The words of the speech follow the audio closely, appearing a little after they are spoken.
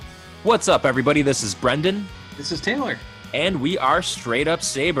What's up, everybody? This is Brendan. This is Taylor. And we are Straight Up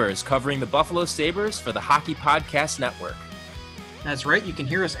Sabres, covering the Buffalo Sabres for the Hockey Podcast Network. That's right. You can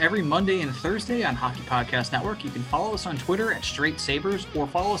hear us every Monday and Thursday on Hockey Podcast Network. You can follow us on Twitter at Straight Sabres or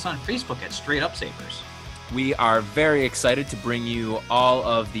follow us on Facebook at Straight Up Sabres. We are very excited to bring you all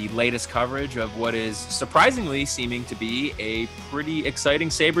of the latest coverage of what is surprisingly seeming to be a pretty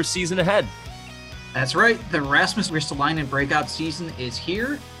exciting Sabres season ahead. That's right. The Rasmus Ristolainen breakout season is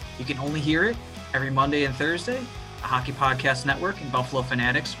here. You can only hear it every Monday and Thursday, the Hockey Podcast Network and Buffalo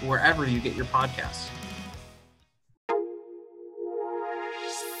Fanatics, wherever you get your podcasts.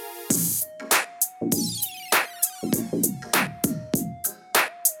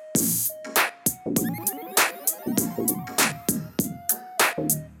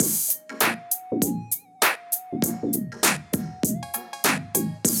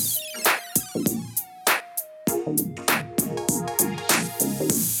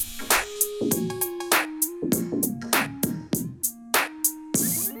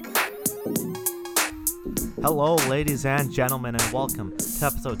 Hello, ladies and gentlemen, and welcome to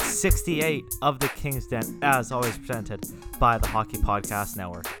episode 68 of The King's Den, as always presented by the Hockey Podcast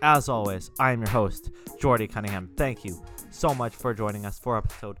Network. As always, I am your host, Jordy Cunningham. Thank you so much for joining us for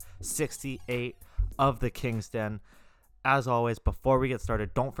episode 68 of The King's Den. As always, before we get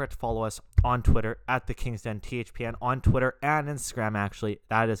started, don't forget to follow us on Twitter at The King's Den THPN, on Twitter and Instagram, actually.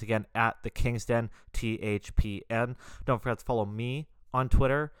 That is, again, at The King's Den THPN. Don't forget to follow me on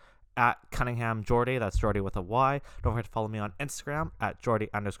Twitter at Cunningham Jordy. That's Jordy with a Y. Don't forget to follow me on Instagram at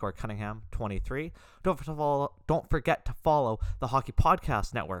Jordy_Cunningham23. Don't forget to follow the Hockey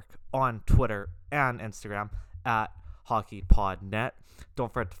Podcast Network on Twitter and Instagram at HockeyPodNet.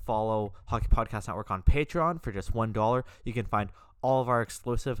 Don't forget to follow Hockey Podcast Network on Patreon for just $1. You can find all of our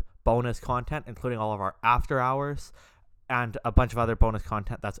exclusive bonus content, including all of our after hours and a bunch of other bonus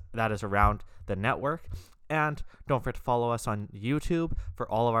content that is around the network. And don't forget to follow us on YouTube for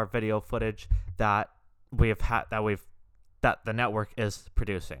all of our video footage that the network is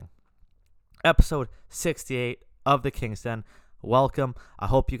producing. Episode 68 of The King's Den. Welcome. I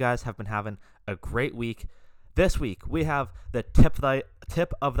hope you guys have been having a great week. This week we have the tip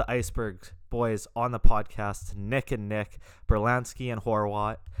of the iceberg boys on the podcast, Nick and Nick, Berlansky and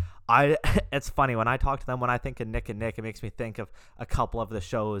Horwat. It's funny when I talk to them, when I think of Nick and Nick, it makes me think of a couple of the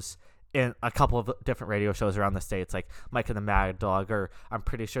shows in a couple of different radio shows around the States, like Mike and the Mad Dog, or I'm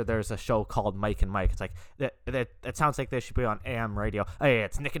pretty sure there's a show called Mike and Mike. It's like, it sounds like they should be on AM radio. Hey,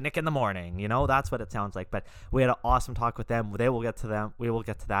 it's Nick and Nick in the morning. You know, that's what it sounds like. But we had an awesome talk with them. We will get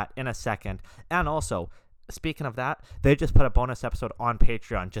to that in a second. And also, speaking of that, they just put a bonus episode on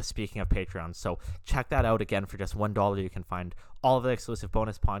Patreon, just speaking of Patreon. So check that out again for just $1. You can find all of the exclusive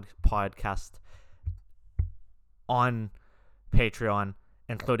bonus podcast on Patreon,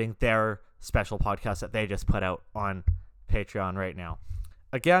 including their special podcast that they just put out on Patreon right now.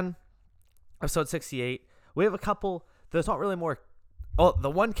 Again, episode 68. We have a couple. There's not really more. Oh, the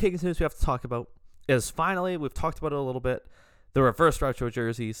one Kings news we have to talk about is finally, we've talked about it a little bit, the reverse retro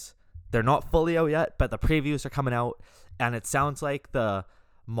jerseys. They're not fully out yet, but the previews are coming out, and it sounds like the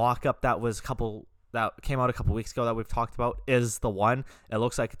mock-up that came out a couple weeks ago that we've talked about is the one. It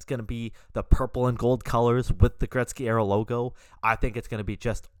looks like it's going to be the purple and gold colors with the Gretzky era logo. I think it's going to be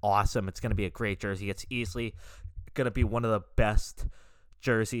just awesome. It's going to be a great jersey. It's easily going to be one of the best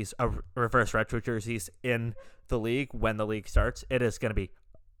jerseys, reverse retro jerseys in the league when the league starts. It is going to be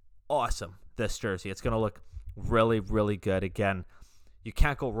awesome, this jersey. It's going to look really, really good. Again, you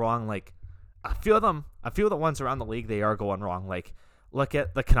can't go wrong. Like, a few of the ones around the league, they are going wrong. Like, look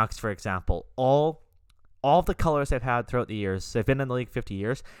at the Canucks, for example. All of the colors they've had throughout the years, they've been in the league 50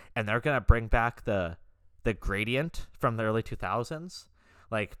 years, and they're going to bring back the gradient from the early 2000s.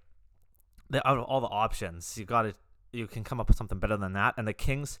 Like, out of all the options, you can come up with something better than that. And the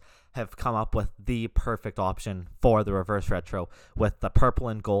Kings have come up with the perfect option for the reverse retro with the purple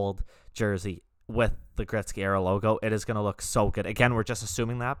and gold jersey with the Gretzky era logo. It is going to look so good. Again, we're just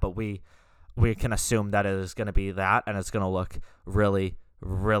assuming that, but we can assume that it is going to be that, and it's going to look really,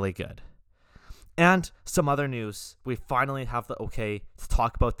 really good. And some other news. We finally have the okay to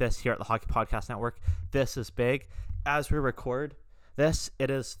talk about this here at the Hockey Podcast Network. This is big. As we record this,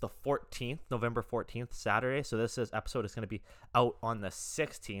 it is the 14th, November 14th, Saturday. So this episode is going to be out on the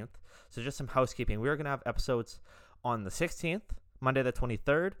 16th. So just some housekeeping. We're going to have episodes on the 16th, Monday the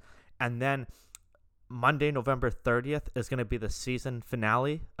 23rd, and then Monday, November 30th is going to be the season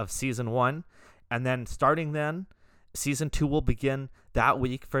finale of season 1. And then starting then, season 2 will begin that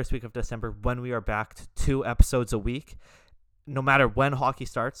week, first week of December, when we are back to 2 episodes a week. no matter when hockey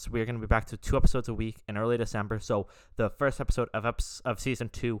starts, we're going to be back to 2 episodes a week in early December. So the first episode of season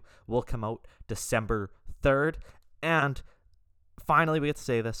 2 will come out December 3rd. And finally, we get to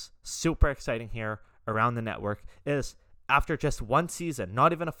say this, super exciting here around the network, is after just 1 season,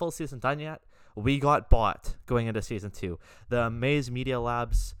 not even a full season done yet, we got bought going into season 2. The Maze Media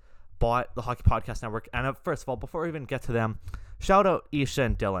Labs bought the Hockey Podcast Network. And first of all, before we even get to them, shout out Isha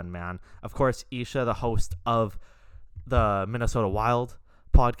and Dylan, man. Of course, Isha, the host of the Minnesota Wild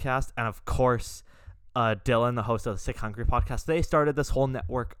podcast, and of course Dylan, the host of the Sick Hungry podcast. They started this whole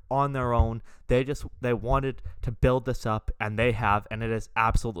network on their own. They wanted to build this up, and they have, and it is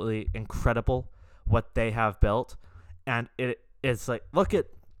absolutely incredible what they have built. And it is like, look at,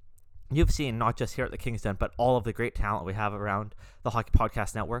 you've seen not just here at the King's Den, but all of the great talent we have around the Hockey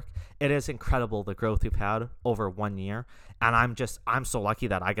Podcast Network. It is incredible the growth we've had over 1 year, and I'm so lucky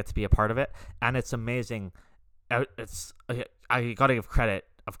that I get to be a part of it, and it's amazing. I got to give credit,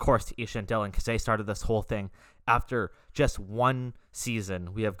 of course, to Isha and Dylan, because they started this whole thing after just 1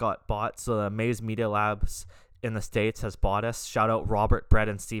 season. We have got bought. So the Maze Media Labs in the States has bought us. Shout out Robert, Brett,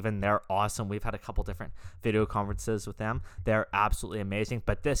 and Steven. They're awesome. We've had a couple different video conferences with them. They're absolutely amazing.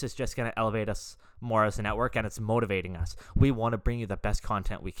 But this is just going to elevate us more as a network, and it's motivating us. We want to bring you the best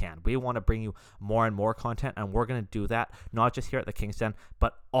content we can. We want to bring you more and more content, and we're going to do that not just here at the King's Den,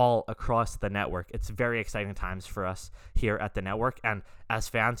 but all across the network. It's very exciting times for us here at the network, and as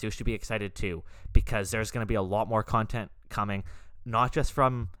fans, you should be excited too, because there's going to be a lot more content coming, not just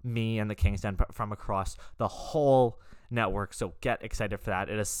from me and the King's Den, but from across the whole network. So get excited for that.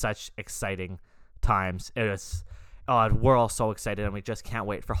 It is such exciting times. It is. We're all so excited, and we just can't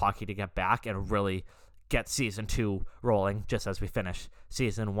wait for hockey to get back and really get season 2 rolling just as we finish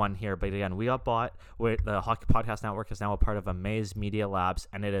season 1 here. But again, we got bought. The Hockey Podcast Network is now a part of Amaze Media Labs,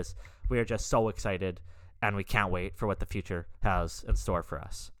 and we are just so excited, and we can't wait for what the future has in store for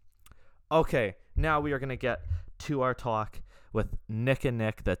us. Okay, now we are going to get to our talk with Nick and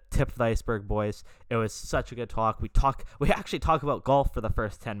Nick, the tip of the iceberg boys. It was such a good talk. We actually talk about golf for the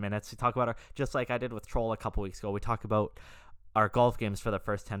first 10 minutes. We talk about just like I did with Troll a couple weeks ago. We talk about our golf games for the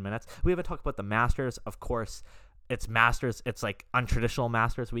first 10 minutes. We even talk about the Masters. Of course, it's Masters. It's like untraditional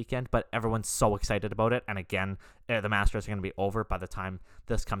Masters weekend, but everyone's so excited about it. And again, the Masters are going to be over by the time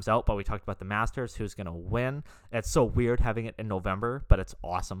this comes out, but we talked about the Masters, who's going to win. It's so weird having it in November, but it's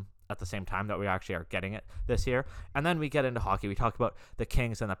awesome at the same time that we actually are getting it this year. And then we get into hockey. We talk about the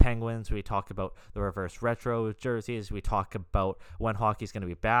Kings and the Penguins. We talk about the reverse retro jerseys. We talk about when hockey's going to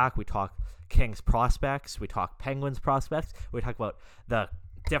be back. We talk Kings prospects. We talk Penguins prospects. We talk about the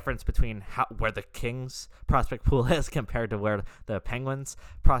difference between where the Kings prospect pool is compared to where the Penguins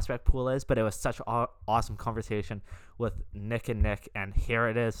prospect pool is. But it was such an awesome conversation with Nick and Nick. And here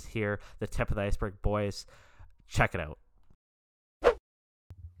it is, the tip of the iceberg, boys. Check it out.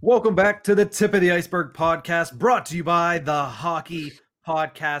 Welcome back to the Tip of the Iceberg podcast, brought to you by the Hockey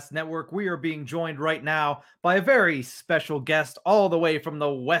Podcast Network. We are being joined right now by a very special guest all the way from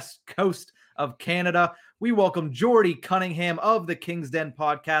the west coast of Canada. We welcome Jordy Cunningham of the King's Den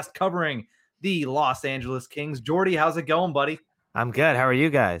podcast, covering the Los Angeles Kings. Jordy, how's it going, buddy? I'm good. How are you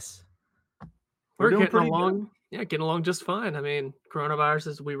guys? We're getting along. Good. Yeah, getting along just fine. I mean, coronavirus,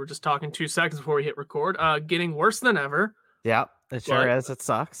 as we were just talking 2 seconds before we hit record, getting worse than ever. Yeah, it sure is. It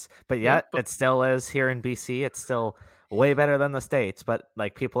sucks. But yet, it still is here in BC. It's still way better than the States. But,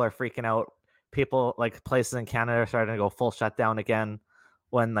 like, people are freaking out. People, like, places in Canada are starting to go full shutdown again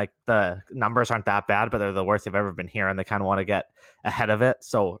when, like, the numbers aren't that bad, but they're the worst they've ever been here, and they kind of want to get ahead of it.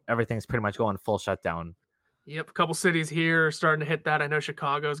 So everything's pretty much going full shutdown. Yep, a couple cities here are starting to hit that. I know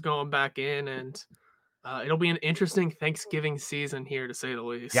Chicago's going back in, and it'll be an interesting Thanksgiving season here, to say the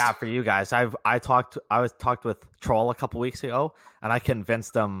least. Yeah, for you guys. I talked with Troll a couple weeks ago, and I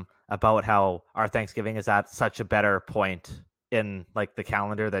convinced them about how our Thanksgiving is at such a better point in, like, the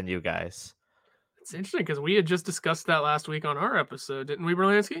calendar than you guys. It's interesting because we had just discussed that last week on our episode, didn't we,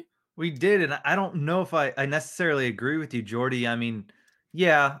 Berlansky? We did, and I don't know if I necessarily agree with you, Jordy. I mean,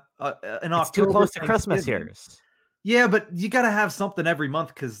 yeah, in October, it's too close to Christmas here. Yeah, but you got to have something every month,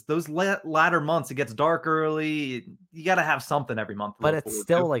 because those latter months, it gets dark early. You got to have something every month. But it's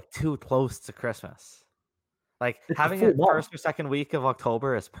still like too close to Christmas. Like, it's having it first or second week of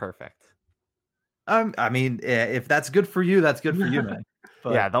October is perfect. I mean, if that's good for you, that's good for you, man.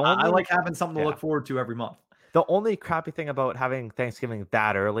 But yeah, I like having something to look forward to every month. The only crappy thing about having Thanksgiving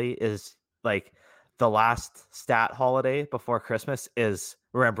that early is, like, the last stat holiday before Christmas is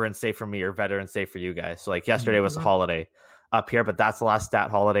Remembrance Day for me, or Veterans Day for you guys. So, like, yesterday was a holiday up here, but that's the last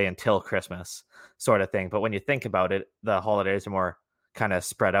stat holiday until Christmas, sort of thing. But when you think about it, the holidays are more kind of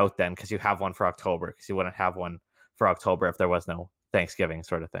spread out then, because you have one for October, because you wouldn't have one for October if there was no Thanksgiving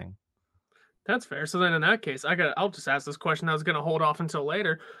sort of thing. That's fair. So then in that case, I'll just ask this question. I was going to hold off until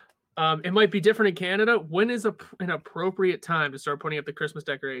later. It might be different in Canada. When is an appropriate time to start putting up the Christmas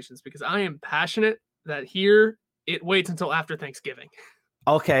decorations? Because I am passionate that here it waits until after Thanksgiving.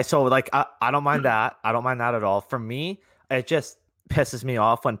 Okay, so like I don't mind that. I don't mind that at all. For me, it just pisses me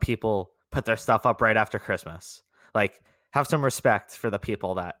off when people put their stuff up right after Christmas. Like, have some respect for the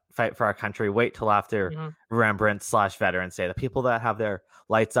people that fight for our country. Wait till after Remembrance/Veterans Day. The people that have their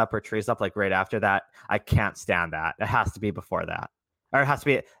lights up or trees up like right after that, I can't stand that. It has to be before that, or it has to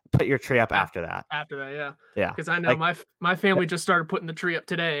be put your tree up after that. After that, yeah. Yeah. Because I know my family just started putting the tree up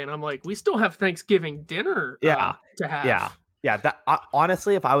today, and I'm like, we still have Thanksgiving dinner to have. Yeah. That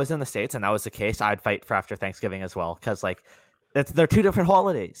honestly, if I was in the States and that was the case, I'd fight for after Thanksgiving as well, because like they're two different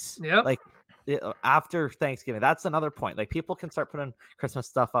holidays. Yeah. Like after Thanksgiving, that's another point. Like people can start putting Christmas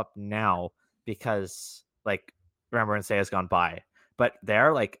stuff up now because like Remembrance Day has gone by. But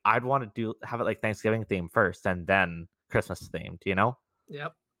there, like I'd want to have it like Thanksgiving themed first and then Christmas themed, you know?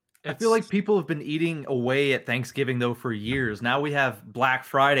 Yep. I feel like people have been eating away at Thanksgiving though for years. Now we have Black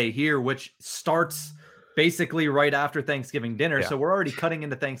Friday here, which starts basically right after Thanksgiving dinner. Yeah. So we're already cutting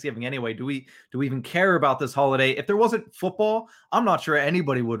into Thanksgiving anyway. Do we even care about this holiday? If there wasn't football, I'm not sure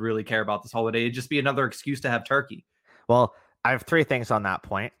anybody would really care about this holiday. It'd just be another excuse to have turkey. Well, I have 3 things on that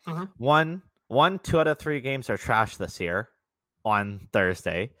point. One, 2 out of 3 games are trash this year on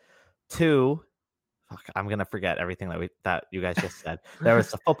Thursday. 2, I'm gonna forget everything that you guys just said. There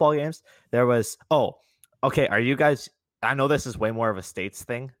was the football games. There was okay. Are you guys? I know this is way more of a States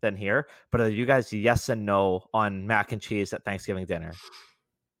thing than here, but are you guys yes and no on mac and cheese at Thanksgiving dinner?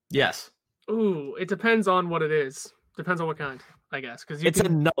 Yes. Ooh, it depends on what it is. Depends on what kind, I guess. Because it's a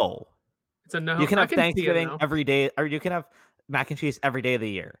no. It's a no. You can have Thanksgiving every day, or you can have mac and cheese every day of the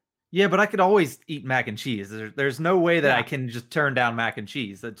year. Yeah, but I could always eat mac and cheese. There's no way that I can just turn down mac and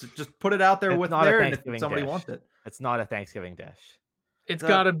cheese. Just put it out there and if somebody wants it. It's not a Thanksgiving dish. It's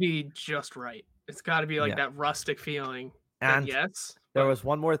got to be just right. It's got to be like that rustic feeling. And yes. There was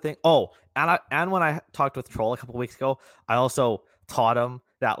one more thing. And when I talked with Troll a couple weeks ago, I also taught him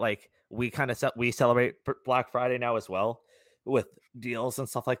that like we celebrate Black Friday now as well with deals and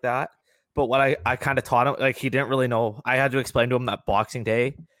stuff like that. But what I kind of taught him, like he didn't really know. I had to explain to him that Boxing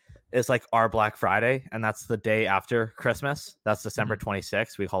Day is like our Black Friday, and that's the day after Christmas. That's December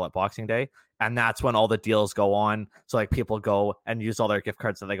 26th. We call it Boxing Day. And that's when all the deals go on. So like people go and use all their gift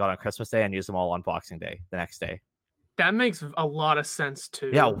cards that they got on Christmas Day and use them all on Boxing Day the next day. That makes a lot of sense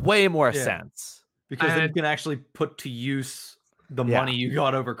too. Yeah, way more sense. Because then you can actually put to use the money you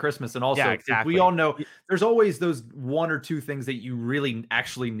got over Christmas. And also, exactly. We all know there's always those 1 or 2 things that you really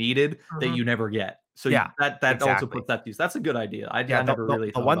actually needed that you never get. So that also puts that to use. That's a good idea. I never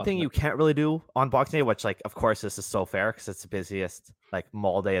really. The one thing you can't really do on Boxing Day, which like of course this is so fair because it's the busiest like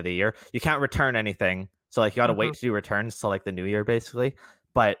mall day of the year, you can't return anything. So like you got to wait to do returns till like the new year basically.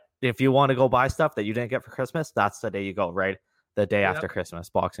 But if you want to go buy stuff that you didn't get for Christmas, that's the day you go, right? The day after Christmas,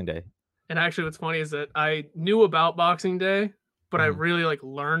 Boxing Day. And actually, what's funny is that I knew about Boxing Day, but I really like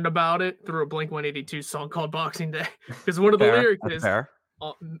learned about it through a Blink-182 song called Boxing Day because one of the lyrics is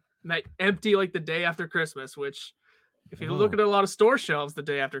empty like the day after Christmas, which if you look at a lot of store shelves the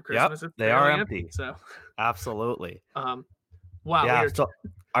day after Christmas, they are empty. So absolutely. Wow. Yeah, so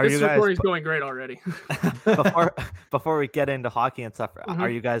this recording's going great already. before we get into hockey and stuff, are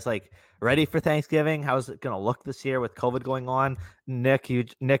you guys like ready for Thanksgiving? How's it gonna look this year with COVID going on? Nick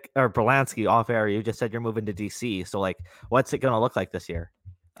or Berlansky off air, you just said you're moving to DC. So like what's it gonna look like this year?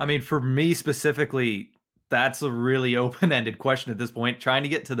 I mean, for me specifically, that's a really open-ended question at this point. Trying to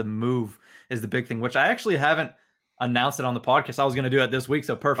get to the move is the big thing, which I actually haven't announced it on the podcast. I was going to do it this week,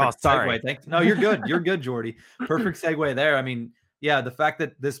 so perfect segue. Thanks. No, you're good. You're good, Jordy. Perfect segue there. I mean, yeah, the fact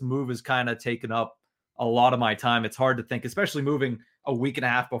that this move has kind of taken up a lot of my time, it's hard to think, especially moving a week and a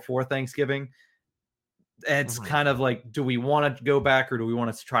half before Thanksgiving. It's kind of like, do we want to go back or do we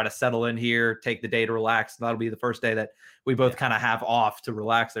want to try to settle in here, take the day to relax? That'll be the first day that we both kind of have off to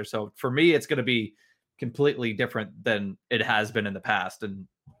relax there. So for me, it's going to be completely different than it has been in the past, and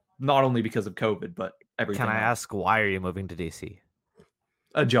not only because of COVID, but everything. Can I ask why are you moving to DC?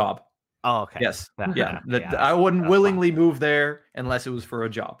 A job. Oh, okay. Yes. I wouldn't willingly move there unless it was for a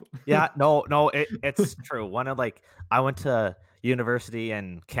job. It's true. I went to university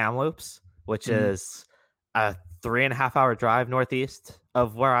in Kamloops, which is a 3.5-hour drive northeast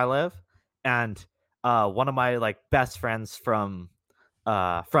of where I live, and one of my like best friends from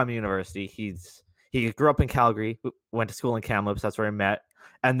university, he grew up in Calgary, went to school in Kamloops. That's where I met.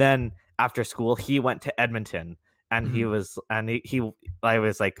 And then after school, he went to Edmonton And he was, and I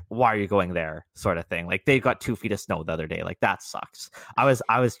was like, why are you going there? Sort of thing. Like, they got 2 feet of snow the other day. Like, that sucks. I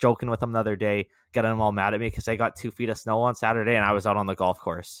was joking with him the other day, getting them all mad at me because they got 2 feet of snow on Saturday and I was out on the golf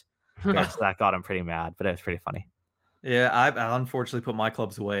course. So that got him pretty mad, but it was pretty funny. Yeah, I unfortunately put my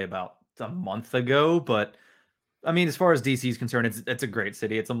clubs away about a month ago, but I mean, as far as DC is concerned, it's a great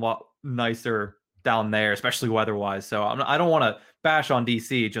city. It's a lot nicer down there, especially weather-wise. So I don't want to bash on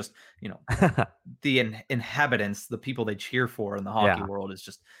DC. Just, the inhabitants, the people they cheer for in the hockey world is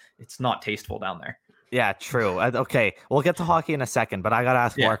just, it's not tasteful down there. Yeah, true. Okay, we'll get to hockey in a second, but I got to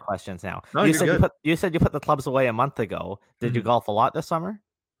ask more questions now. No, you said you put the clubs away a month ago. Did you golf a lot this summer?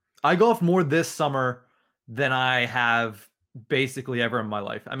 I golfed more this summer than I have basically ever in my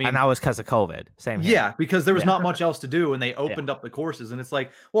life. I mean, and that was because of COVID. Same here. Yeah, because there was not much else to do, and they opened up the courses, and it's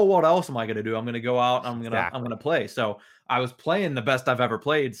like, well, what else am I going to do? I'm going to go out, and I'm going to play. So I was playing the best I've ever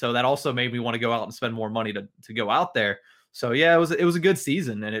played. So that also made me want to go out and spend more money to go out there. So yeah, it was a good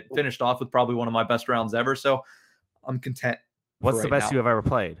season, and it finished off with probably one of my best rounds ever. So I'm content. What's the best you have ever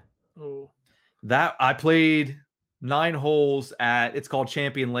played? That I played 9 holes at, it's called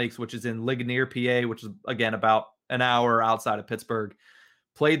Champion Lakes, which is in Ligonier, PA, which is again about an hour outside of Pittsburgh.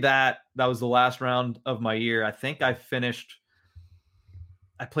 Played that. That was the last round of my year. I think I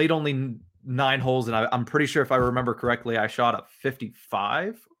played only 9 holes, and I'm pretty sure if I remember correctly, I shot a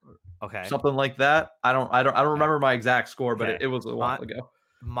 55. Okay. Something like that. I don't remember my exact score, but it was a while ago.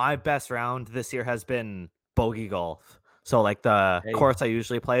 My best round this year has been bogey golf. So like the course I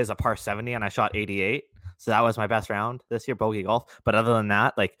usually play is a par 70, and I shot 88. So that was my best round this year, bogey golf. But other than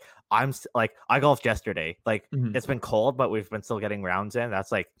that, like I golfed yesterday. Like it's been cold, but we've been still getting rounds in.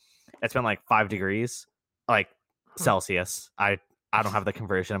 That's like, it's been like 5 degrees, like Celsius. I don't have the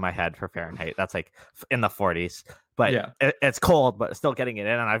conversion in my head for Fahrenheit. That's like in the 40s. But it's cold, but still getting it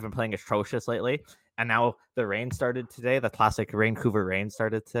in. And I've been playing atrocious lately. And now the rain started today. The classic Vancouver rain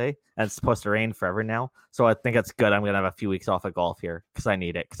started today. And it's supposed to rain forever now. So I think it's good. I'm going to have a few weeks off of golf here because I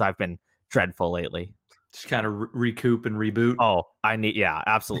need it, because I've been dreadful lately. Just kind of recoup and reboot. Oh,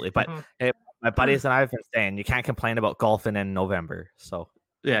 absolutely. But my buddies and I have been saying you can't complain about golfing in November. So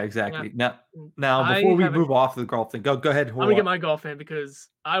yeah, exactly. Now before we move off the golf thing, go ahead. I'm gonna get my golf in because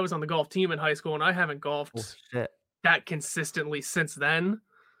I was on the golf team in high school and I haven't golfed that consistently since then.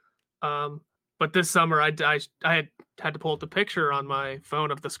 But this summer I had to pull up the picture on my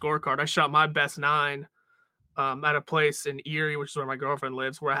phone of the scorecard. I shot my best 9 at a place in Erie, which is where my girlfriend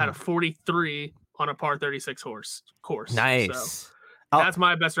lives, where I had a 43 on a par 36 course. Nice. So that's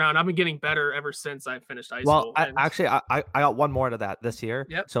my best round. I've been getting better ever since I finished high school. Well, I got one more to that this year.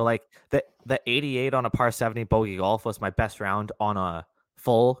 Yep. So like the 88 on a par 70 bogey golf was my best round on a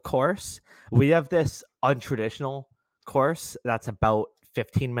full course. We have this untraditional course that's about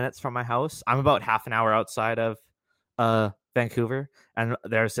 15 minutes from my house. I'm about half an hour outside of Vancouver, and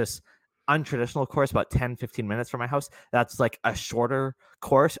there's this untraditional course about 10-15 minutes from my house that's like a shorter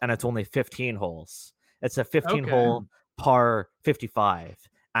course, and it's only 15 holes. It's a 15 hole par 55,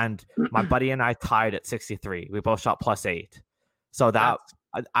 and my buddy and I tied at 63. We both shot +8. So that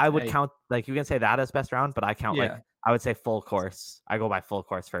I would count, like, you can say that as best round, but I count like I would say full course. I go by full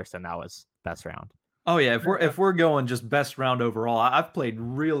course first, and that was best round. Oh yeah, if we're going just best round overall, I've played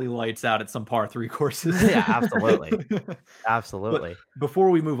really lights out at some par 3 courses. Yeah, absolutely. But before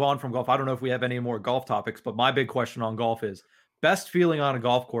we move on from golf, I don't know if we have any more golf topics, but my big question on golf is best feeling on a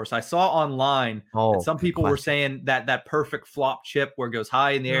golf course. I saw online that some people were saying that perfect flop chip where it goes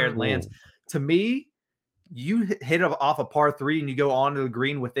high in the air and lands. To me, you hit it off a par 3 and you go onto the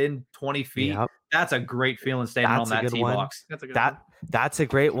green within 20 feet. Yep. That's a great feeling standing on that tee box. That's a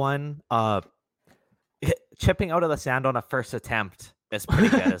great one. Chipping out of the sand on a first attempt is pretty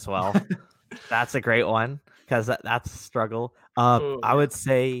good as well. That's a great one because that's a struggle. I would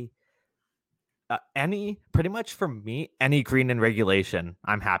say pretty much for me, any green in regulation,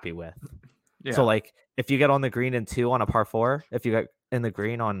 I'm happy with. Yeah. So like if you get on the green in 2 on a par 4, if you get in the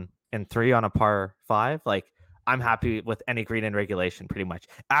green in 3 on a par 5, like I'm happy with any green in regulation pretty much.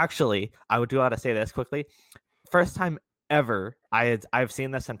 Actually, I would do want to say this quickly. First time ever I've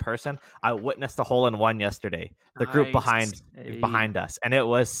seen this in person. I witnessed a hole-in-one yesterday. The group behind us, and it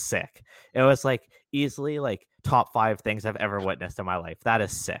was sick. It was like easily like top 5 things I've ever witnessed in my life. That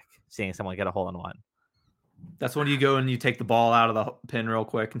is sick, seeing someone get a hole-in-one. That's when you go and you take the ball out of the pin real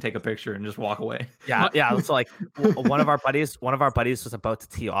quick and take a picture and just walk away. Yeah. So like one of our buddies was about to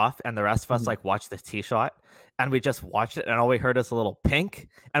tee off, and the rest of us like watched this tee shot, and we just watched it, and all we heard is a little pink,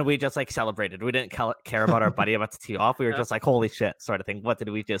 and we just like celebrated. We didn't care about our buddy about to tee off. We were just like, holy shit, sort of thing. What did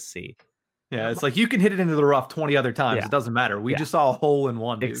we just see? Yeah, it's like you can hit it into the rough 20 other times. Yeah. It doesn't matter. We just saw a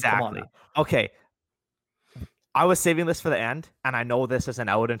hole-in-one. Dude. Exactly. Okay. I was saving this for the end, and I know this isn't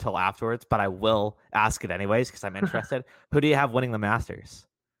out until afterwards, but I will ask it anyways because I'm interested. Who do you have winning the Masters?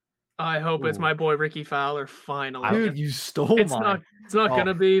 I hope it's my boy Ricky Fowler. Finally, dude, you stole mine. It's not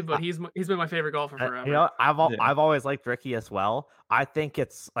gonna be, but he's been my favorite golfer forever. You know, I've always liked Ricky as well. I think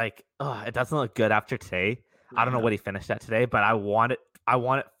it's like, it doesn't look good after today. I don't know what he finished at today, but I want it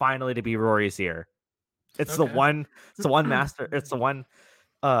finally to be Rory's year. It's the one master. It's the one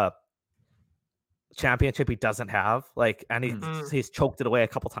championship he doesn't have. Like, and he's choked it away a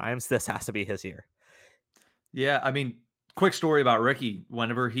couple times. This has to be his year. Yeah, I mean, quick story about Ricky.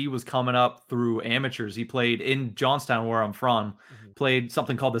 Whenever he was coming up through amateurs, he played in Johnstown, where I'm from. Played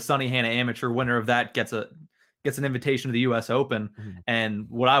something called the Sunny Hannah Amateur. Winner of that gets an invitation to the U.S. Open. And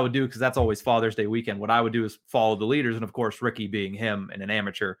what I would do, because that's always Father's Day weekend, what I would do is follow the leaders. And of course, Ricky being him and an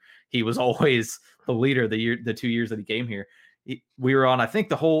amateur, he was always the leader the 2 years that he came here. We were on, I think,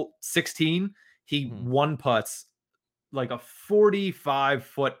 the hole 16. He one putts like a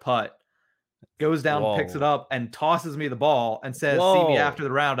 45-foot putt, goes down, picks it up, and tosses me the ball and says, "See me after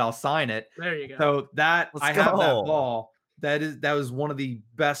the round. I'll sign it." There you go. So have that ball. That was one of the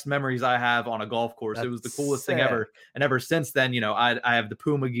best memories I have on a golf course. It was the coolest thing ever. And ever since then, I have the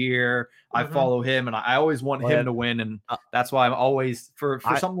Puma gear. I follow him, and I always want him to win. And that's why I'm always for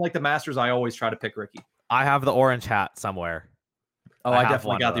something like the Masters, I always try to pick Ricky. I have the orange hat somewhere. Oh, I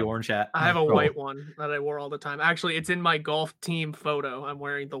definitely got the orange hat. I have a white one that I wore all the time. Actually, it's in my golf team photo. I'm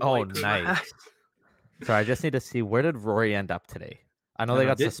wearing the white Puma nice. hat. So I just need to see, where did Rory end up today? I know they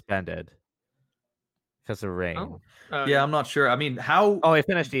got suspended because of rain. Yeah, I'm not sure. I mean, how? Oh, he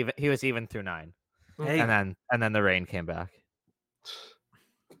finished even. He was even through 9, hey. and then the rain came back.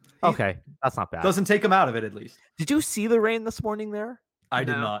 Okay, that's not bad. Doesn't take him out of it, at least. Did you see the rain this morning there? I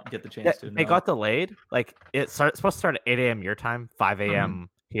did not get the chance to. It got delayed. Like it's supposed to start at 8 a.m. your time, 5 a.m.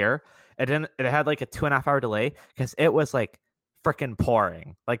 here. It had like a 2.5 hour delay because it was like freaking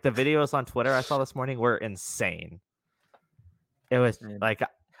pouring. Like the videos on Twitter I saw this morning were insane. It was like,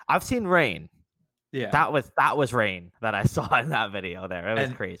 I've seen rain. Yeah, that was rain that I saw in that video there. It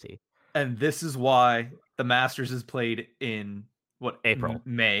was crazy. And this is why the Masters is played in April.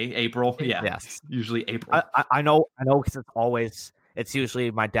 Yeah, yes, usually April. I know because it's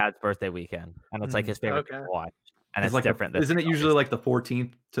usually my dad's birthday weekend, and it's like his favorite to watch. And it's like different. Isn't it usually like the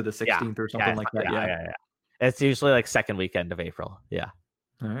 14th to the 16th or something like that? Yeah. It's usually like second weekend of April. Yeah.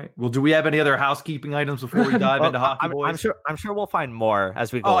 All right. Well, do we have any other housekeeping items before we dive into hockey, boys? I'm sure we'll find more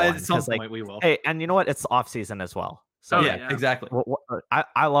as we go on. At some point we will. Hey, and you know what? It's off season as well. So yeah, exactly.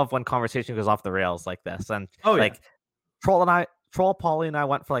 I love when conversation goes off the rails like this. And Troll Polly and I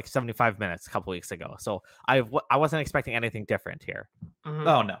went for like 75 minutes a couple weeks ago. So I wasn't expecting anything different here.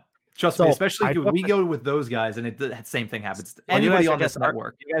 Oh no. Trust me, especially if we go with those guys and the same thing happens to anybody on this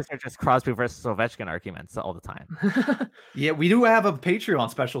network. You guys are just Crosby versus Ovechkin arguments all the time. Yeah, we do have a Patreon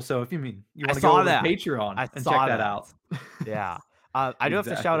special, so if you want to go to Patreon and check that out. Yeah. I do have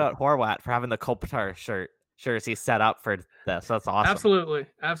to shout out Horwat for having the Kopitar jersey set up for this. That's awesome. Absolutely.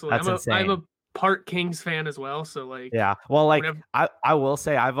 That's insane. I'm a part Kings fan as well, so like I will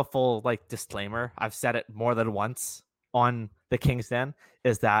say I have a full disclaimer. I've said it more than once on the Kings Den,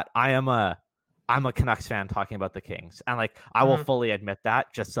 is that I'm a Canucks fan talking about the Kings, and I will fully admit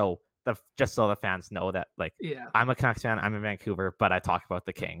that just so the fans know that I'm a Canucks fan, I'm in Vancouver, but I talk about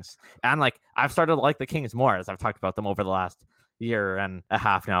the Kings, and I've started to like the Kings more as I've talked about them over the last year and a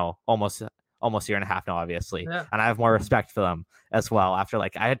half now, almost year and a half now, obviously. And I have more respect for them as well after I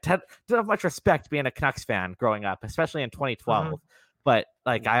didn't have much respect being a Canucks fan growing up, especially in 2012, but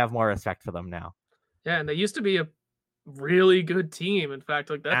I have more respect for them now. Yeah, and they used to be a really good team. In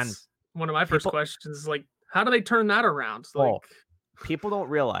fact, that's one of my first questions, how do they turn that around? People don't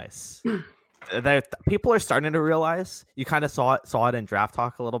realize that people are starting to realize. You kind of saw it in draft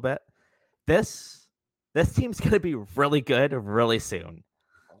talk a little bit. This team's going to be really good really soon.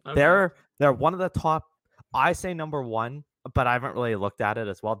 Okay. They're one of the top, I say number one, but I haven't really looked at it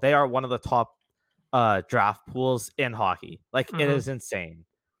as well. They are one of the top draft pools in hockey. It is insane.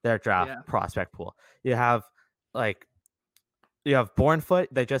 Their draft prospect pool. You have Bournefoot.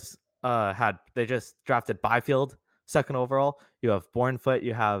 They just drafted Byfield second overall. You have Bournefoot.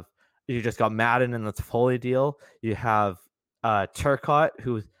 You just got Madden in the Toffoli deal. You have Turcotte,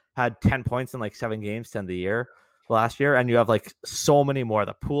 who had 10 points in 7 games to end the year last year, and you have so many more.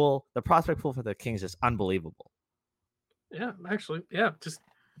 The prospect pool for the Kings is unbelievable. Yeah, actually, yeah. Just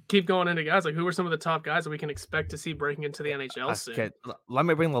keep going into guys. Who are some of the top guys that we can expect to see breaking into the NHL soon? Okay, let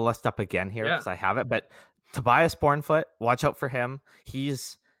me bring the list up again here because I have it. But Tobias Bournefoot, watch out for him.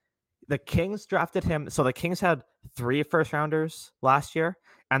 The Kings drafted him. So the Kings had 3 first rounders last year,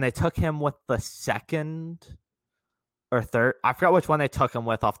 and they took him with the second or third. I forgot which one they took him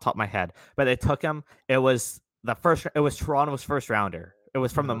with off the top of my head, but they took him. It was Toronto's first rounder. It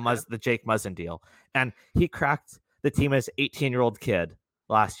was from the Jake Muzzin deal, and he cracked the team as 18-year-old kid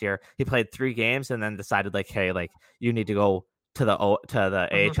last year. He played 3 games and then decided hey, you need to go to the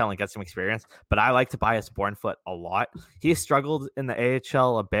AHL and get some experience. But I like Tobias Bornfoot a lot. He struggled in the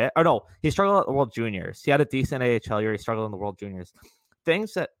AHL a bit. Or no, he struggled at the World Juniors. He had a decent AHL year. He struggled in the World Juniors.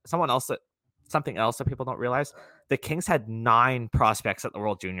 Something else that people don't realize, the Kings had 9 prospects at the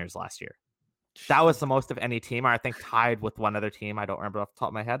World Juniors last year. That was the most of any team, or I think tied with one other team. I don't remember off the top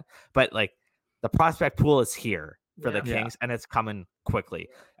of my head. But the prospect pool is here for the Kings, and it's coming quickly.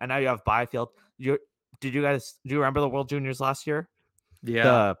 And now you have Byfield. Do you remember the World Juniors last year?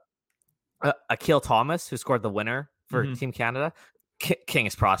 Yeah. Akil Thomas, who scored the winner for Team Canada,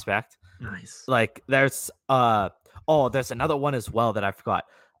 Kings prospect. Nice. There's another one as well that I forgot.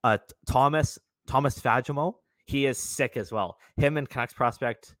 Thomas Fagemo. He is sick as well. Him and Canucks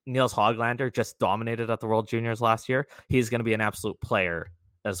prospect Niels Hoglander just dominated at the World Juniors last year. He's going to be an absolute player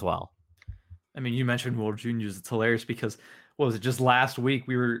as well. I mean, you mentioned World Juniors. It's hilarious because what was it? Just last week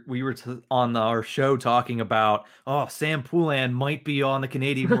we were on our show talking about Sam Poulin might be on the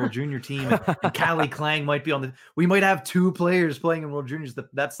Canadian World Junior team and Callie Klang might be on the. We might have 2 players playing in World Juniors.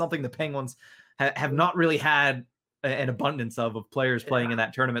 That's something the Penguins have not really had an abundance of players playing in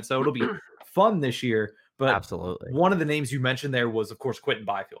that tournament. So it'll be fun this year. But absolutely, one of the names you mentioned there was, of course, Quinton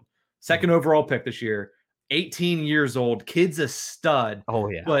Byfield, 2nd overall pick this year, 18 years old, kid's a stud. Oh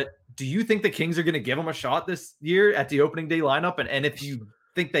yeah. But do you think the Kings are going to give him a shot this year at the opening day lineup? And if you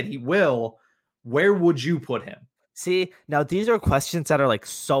think that he will, where would you put him? See, now these are questions that are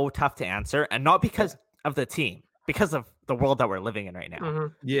so tough to answer, and not because of the team, because of the world that we're living in right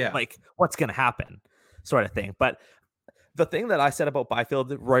now. Yeah. What's going to happen sort of thing. But the thing that I said about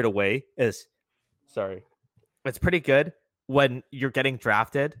Byfield right away is, it's pretty good when you're getting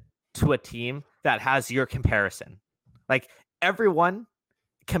drafted to a team that has your comparison. Everyone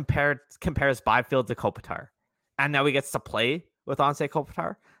compares Byfield to Kopitar, and now he gets to play with Anze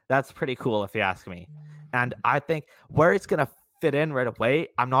Kopitar. That's pretty cool if you ask me. And I think where it's gonna fit in right away,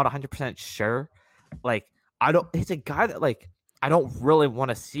 I'm not 100% sure. He's a guy that I don't really want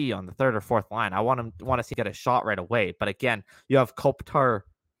to see on the 3rd or 4th line. I want to see get a shot right away. But again, you have Kopitar,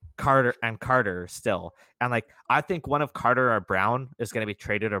 Carter still, and I think one of Carter or Brown is going to be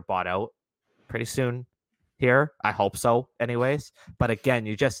traded or bought out pretty soon here. I hope so anyways, but again,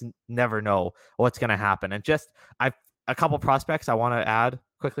 you just never know what's going to happen. And a couple prospects I want to add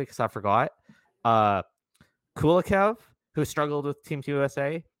quickly because I forgot. Kulikev, who struggled with Team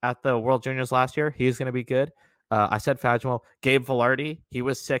USA at the World Juniors last year, he's going to be good. I said Fagemo. Gabe Vilardi, he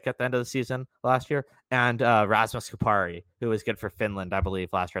was sick at the end of the season last year. And Rasmus Kupari, who was good for Finland, I believe,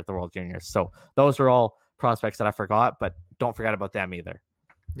 last year at the World Juniors. So those are all prospects that I forgot, but don't forget about them either.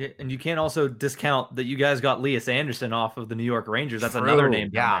 Yeah, and you can't also discount that you guys got Elias Anderson off of the New York Rangers. That's another name.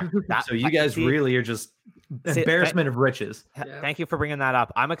 Yeah. So you guys really are just embarrassment of riches. Thank you for bringing that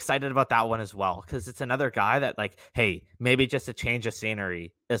up. I'm excited about that one as well because it's another guy that hey, maybe just a change of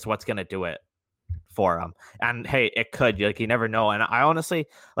scenery is what's going to do it for him. And hey, it could. You never know. And I honestly,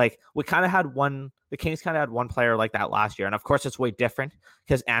 we kind of had the Kings kind of had one player like that last year. And of course, it's way different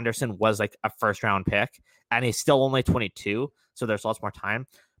because Anderson was a 1st-round pick and he's still only 22. So there's lots more time.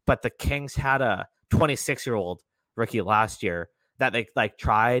 But the Kings had a 26-year-old rookie last year that they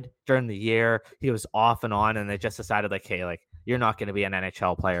tried during the year. He was off and on, and they just decided hey, you're not going to be an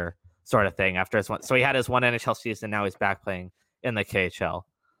NHL player sort of thing after his one. So he had his one NHL season. Now he's back playing in the KHL.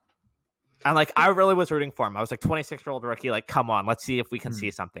 And I really was rooting for him. I was 26-year-old rookie. Come on, let's see if we can see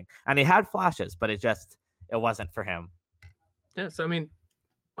something. And he had flashes, but it wasn't for him. Yeah. So I mean,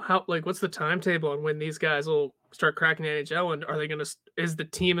 what's the timetable on when these guys will start cracking the NHL? And are they is the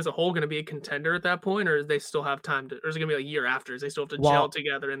team as a whole going to be a contender at that point, or do they still have time or is it going to be a year after? Is they still have to gel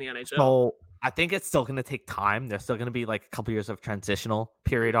together in the NHL? So I think it's still going to take time. There's still going to be a couple years of transitional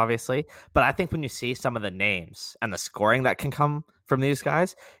period, obviously. But I think when you see some of the names and the scoring that can come from these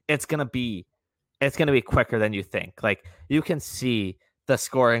guys, it's going to be quicker than you think. You can see the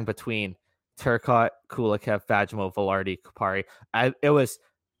scoring between Turcotte, Kulikev, Fagemo, Vilardi, Kupari. I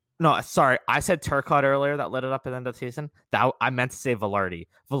said Turcotte earlier that lit it up at the end of the season. That I meant to say Vilardi.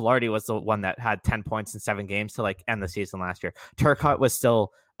 Vilardi was the one that had 10 points in 7 games to end the season last year. Turcotte was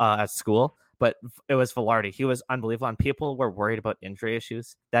still at school, but it was Vilardi. He was unbelievable, and people were worried about injury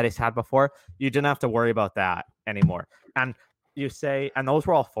issues that he's had before. You didn't have to worry about that anymore. And you say, and those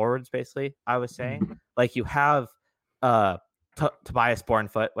were all forwards, basically, I was saying. You have Tobias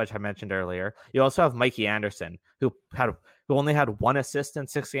Bornfoot, which I mentioned earlier. You also have Mikey Anderson, who only had 1 assist in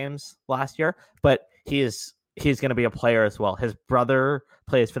 6 games last year, but he is he's going to be a player as well. His brother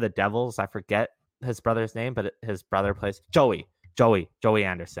plays for the Devils. I forget his brother's name, but his brother plays Joey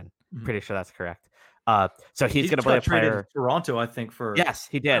Anderson. Mhm. Pretty sure that's correct. So he's going to play a traded player. to Toronto, I think. Yes,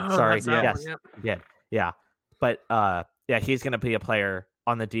 he did. Oh, Sorry. that's that Yes, one, he did. Yeah. But yeah, he's going to be a player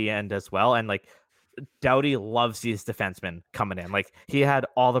on the D end as well. And like Doughty loves these defensemen coming in. Like he had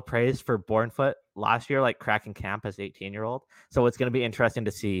all the praise for Bournefoot last year, like cracking camp as 18-year-old. So it's going to be interesting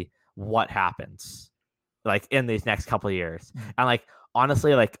to see what happens like in these next couple of years. And like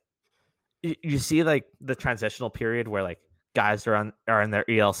honestly, like you see like the transitional period where like guys are in their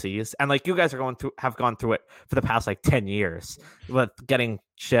ELCs, and like you guys have gone through it for the past like 10 years with getting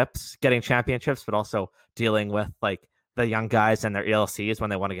championships, but also dealing with like the young guys and their ELCs when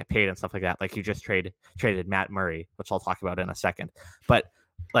they want to get paid and stuff like that. Like you just traded Matt Murray, which I'll talk about in a second. But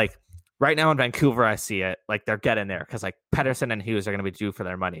like right now in Vancouver, I see it like they're getting there because like Pettersson and Hughes are going to be due for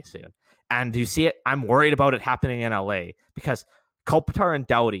their money soon. And you see it. I'm worried about it happening in LA because Kopitar and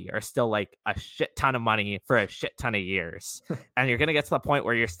Doughty are still like a shit ton of money for a shit ton of years. And you're going to get to the point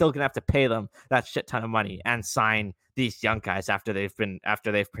where you're still going to have to pay them that shit ton of money and sign these young guys after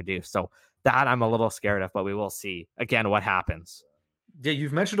they've produced. So that I'm a little scared of, but we will see again what happens. Yeah,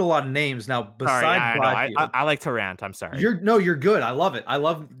 you've mentioned a lot of names now. Besides Byfield, I like to rant. I'm sorry. You're good. I love it.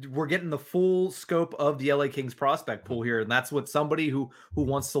 We're getting the full scope of the LA Kings prospect pool here, and that's what somebody who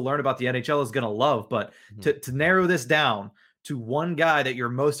wants to learn about the NHL is going to love. But to narrow this down to one guy that you're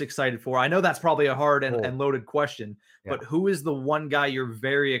most excited for, I know that's probably a hard and loaded question, but who is the one guy you're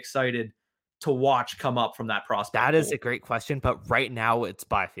very excited to watch come up from that prospect? That is a great question, but right now it's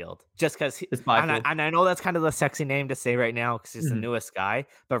Byfield. Just because it's Byfield. And I know that's kind of the sexy name to say right now because he's the newest guy,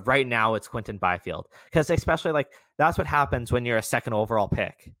 but right now it's Quinton Byfield. Because especially like that's what happens when you're a second overall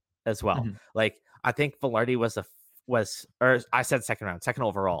pick as well. Like I think Velarde I said second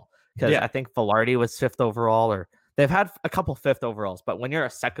overall. Because I think Velarde was 5th overall, or they've had a couple 5th overalls, but when you're a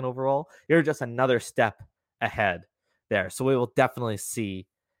second overall, you're just another step ahead there. So we will definitely see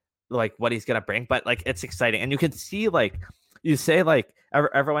like what he's gonna bring, but like it's exciting, and you can see like you say like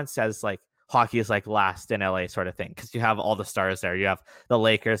everyone says like hockey is like last in LA sort of thing because you have all the stars there. You have the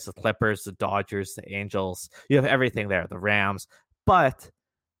Lakers, the Clippers, the Dodgers, the Angels. You have everything there, the Rams. But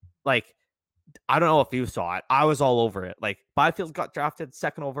like I don't know if you saw it. I was all over it. Like Byfield got drafted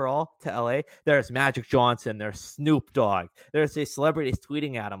 2nd overall to LA. There's Magic Johnson. There's Snoop Dogg. There's these celebrities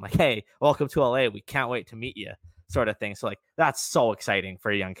tweeting at him like, "Hey, welcome to LA. We can't wait to meet you." Sort of thing. So like that's so exciting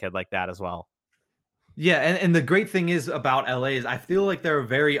for a young kid like that as well. Yeah, and the great thing is about LA is I feel like they're a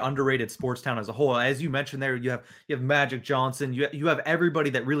very underrated sports town as a whole. As you mentioned there, you have Magic Johnson, you have everybody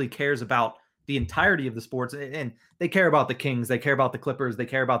that really cares about the entirety of the sports, and they care about the Kings, they care about the Clippers, they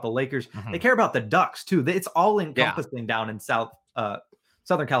care about the Lakers, they care about the Ducks too. It's all encompassing down in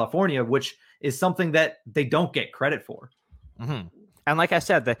Southern California, which is something that they don't get credit for. And like I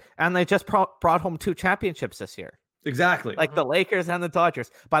said, they just brought home 2 championships this year. Exactly. Like the Lakers and the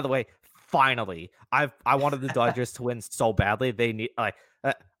Dodgers. By the way, finally, I wanted the Dodgers to win so badly. They need like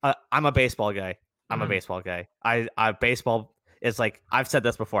I'm a baseball guy. I'm a baseball guy. I baseball is like I've said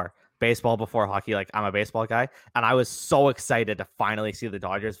this before. Baseball before hockey. Like I'm a baseball guy, and I was so excited to finally see the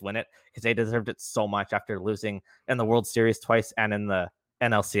Dodgers win it because they deserved it so much after losing in the World Series twice and in the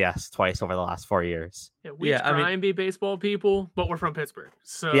NLCS twice over the last 4 years. Yeah, we try and be baseball people, but we're from Pittsburgh.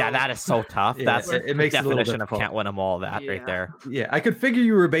 So yeah, that is so tough. That's it makes the definition it of can't win them all. That right there. Yeah, I could figure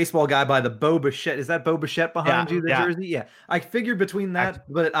you were a baseball guy by the Bo Bichette. Is that Bo Bichette behind you, the jersey? Yeah, I figured between that,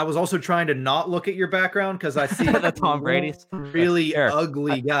 but I was also trying to not look at your background because I see the Tom Brady's really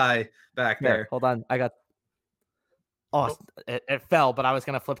ugly guy back there. Hold on, I got. Oh, it fell, but I was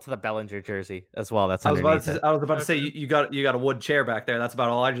gonna flip to the Bellinger jersey as well. That's I was about to say you got a wood chair back there. That's about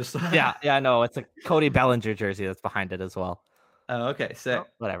all I just saw. Yeah, no, it's a Cody Bellinger jersey that's behind it as well. Oh, okay, sick.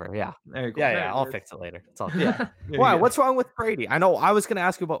 Whatever, yeah. There you go. Yeah, I'll fix it later. It's all good. Why? What's wrong with Brady? I know I was gonna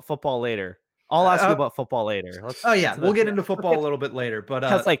ask you about football later. I'll ask you about football later. We'll get into football a little bit later, but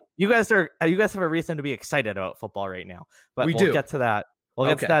because like you guys have a reason to be excited about football right now. But we'll get to that. We'll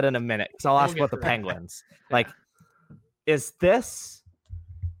get to that in a minute because I'll ask about the Penguins. Like. Is this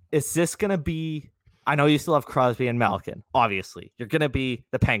going to be – I know you still have Crosby and Malkin, obviously. You're going to be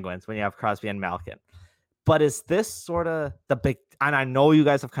the Penguins when you have Crosby and Malkin. But is this sort of the big – and I know you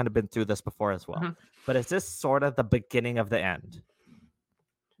guys have kind of been through this before as well. But is this sort of the beginning of the end?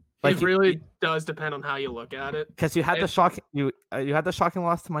 Like it really does depend on how you look at it. Because you had the shocking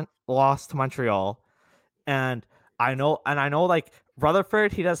loss to Montreal. And I know like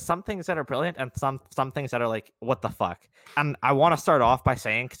Rutherford, he does some things that are brilliant and some things that are like, what the fuck? And I want to start off by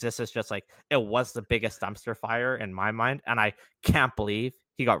saying, because this is just like, it was the biggest dumpster fire in my mind, and I can't believe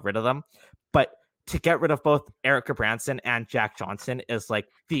he got rid of them. But to get rid of both Eric Branson and Jack Johnson is like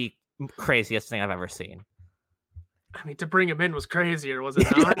the craziest thing I've ever seen. I mean, to bring him in was crazier, was it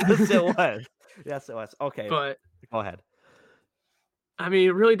not? Yes, it was. Yes, it was. Okay, but go ahead. I mean,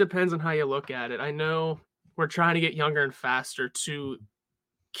 it really depends on how you look at it. I know we're trying to get younger and faster to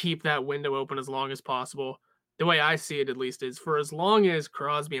keep that window open as long as possible. The way I see it, at least, is for as long as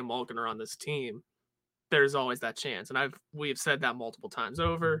Crosby and Malkin are on this team, there's always that chance. And we've said that multiple times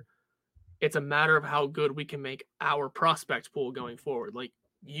over. It's a matter of how good we can make our prospect pool going forward. Like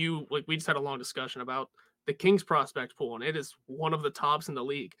we just had a long discussion about the Kings prospect pool, and it is one of the tops in the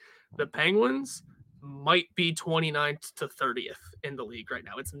league. The Penguins might be 29th to 30th in the league right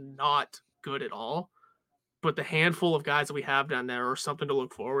now. It's not good at all, but the handful of guys that we have down there are something to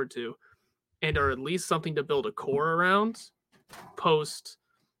look forward to, and are at least something to build a core around post,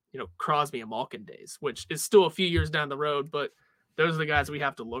 Crosby and Malkin days, which is still a few years down the road, but those are the guys we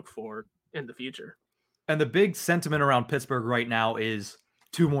have to look for in the future. And the big sentiment around Pittsburgh right now is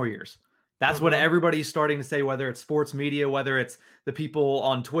 2 more years. That's what everybody's starting to say, whether it's sports media, whether it's the people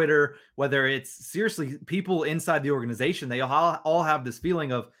on Twitter, whether it's seriously people inside the organization. They all have this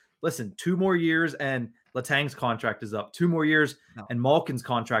feeling of, listen, 2 more years and Letang's contract is up. 2 more years and Malkin's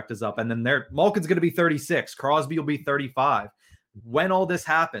contract is up. And then Malkin's going to be 36. Crosby will be 35. When all this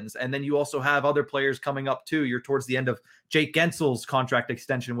happens, and then you also have other players coming up too. You're towards the end of Jake Gensel's contract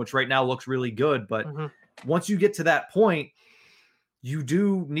extension, which right now looks really good. But once you get to that point, you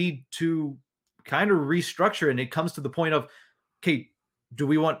do need to kind of restructure. And it comes to the point of, okay, do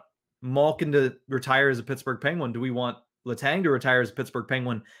we want Malkin to retire as a Pittsburgh Penguin? Do we want Letang to retire as a Pittsburgh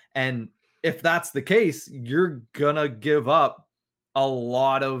Penguin? And if that's the case, you're going to give up a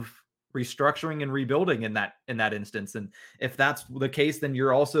lot of restructuring and rebuilding in that instance. And if that's the case, then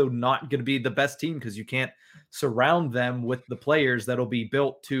you're also not going to be the best team, because you can't surround them with the players that'll be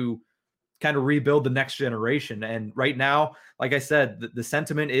built to kind of rebuild the next generation. And right now, like I said, the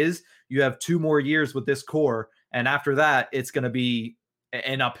sentiment is you have 2 more years with this core, and after that, it's going to be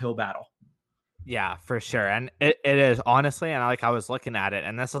an uphill battle. Yeah, for sure. And it is, honestly, and I was looking at it,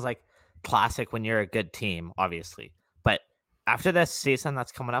 and this is like classic when you're a good team, obviously. But after this season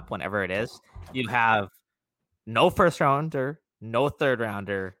that's coming up, whenever it is, you have no first rounder, no third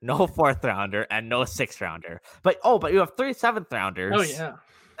rounder, no fourth rounder, and no sixth rounder. But you have 3 seventh rounders. Oh yeah.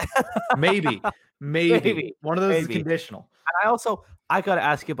 Maybe. One of those is conditional. And I got to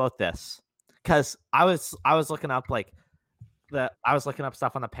ask you about this, because I was looking up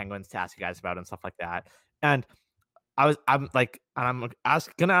stuff on the Penguins to ask you guys about and stuff like that. And I'm gonna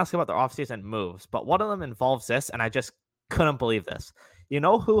ask about their offseason moves, but one of them involves this, and I just couldn't believe this. You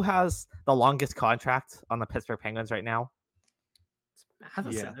know who has the longest contract on the Pittsburgh Penguins right now? It's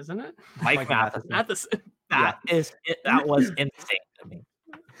Matheson, isn't it? Mike Matheson. That was insane to me.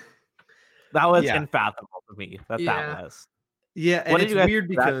 That was unfathomable to me. That was. Yeah, and it's weird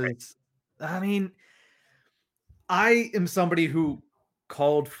because, I mean, I am somebody who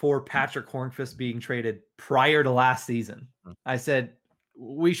called for Patrick Hornqvist being traded prior to last season. I said,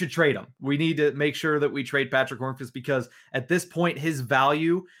 we should trade him. We need to make sure that we trade Patrick Hornqvist, because at this point, his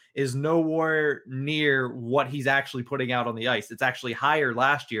value is nowhere near what he's actually putting out on the ice. It's actually higher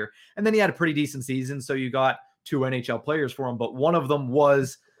last year. And then he had a pretty decent season, so you got 2 NHL players for him. But one of them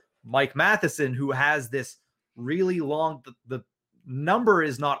was Mike Matheson, who has this really long, the number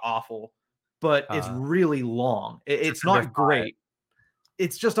is not awful, but it's really long. It's not great.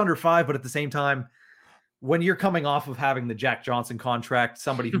 It's just under 5, but at the same time, when you're coming off of having the Jack Johnson contract,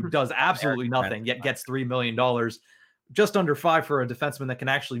 somebody who does absolutely nothing yet gets $3 million, just under 5 for a defenseman that can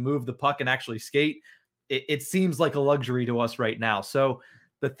actually move the puck and actually skate, it seems like a luxury to us right now. So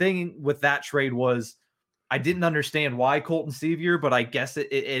the thing with that trade was, I didn't understand why Colton Sevier, but I guess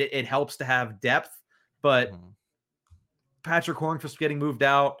it helps to have depth. But Patrick Hornqvist getting moved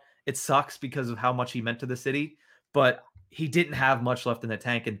out, it sucks because of how much he meant to the city, but he didn't have much left in the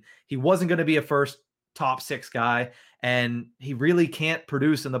tank, and he wasn't going to be a first top 6 guy, and he really can't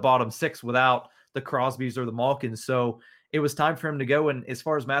produce in the bottom 6 without the Crosbys or the Malkins. So it was time for him to go. And as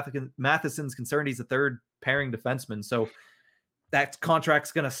far as Matheson's concerned, he's a 3rd pairing defenseman. So that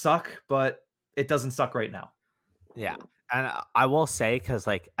contract's going to suck, but it doesn't suck right now. Yeah. And I will say, because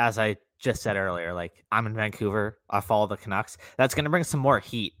as I just said earlier, I'm in Vancouver, I follow the Canucks. That's going to bring some more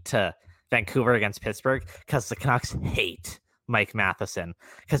heat to Vancouver against Pittsburgh, because the Canucks hate Mike Matheson,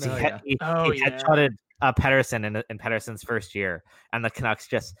 because he headshotted Pettersson in Pettersson's first year, and the Canucks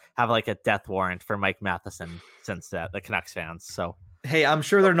just have a death warrant for Mike Matheson since the Canucks fans. So hey, I'm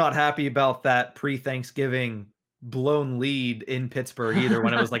sure they're not happy about that pre-Thanksgiving blown lead in Pittsburgh either,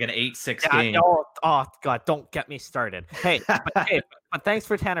 when it was an 8-6 game. Oh God, don't get me started. Hey, but thanks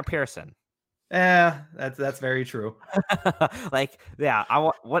for Tanner Pearson. Yeah, that's very true. Like, yeah,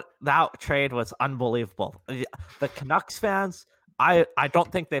 what that trade was unbelievable. The Canucks fans, I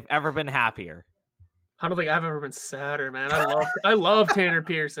don't think they've ever been happier. I don't think I've ever been sadder, man. I love Tanner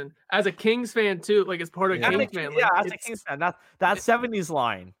Pearson as a Kings fan too. Like as part of Kings fan, like, as a Kings fan, that 70s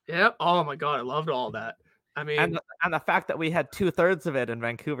line. Yep. Oh my god, I loved all that. I mean, and the fact that we had 2/3 of it in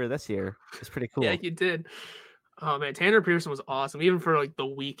Vancouver this year is pretty cool. Yeah, you did. Oh man, Tanner Pearson was awesome, even for like the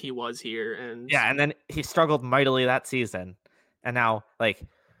week he was here. And then he struggled mightily that season, and now like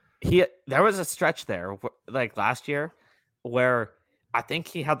there was a stretch there like last year where I think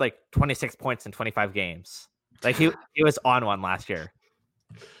he had like 26 points in 25 games. Like he was on one last year.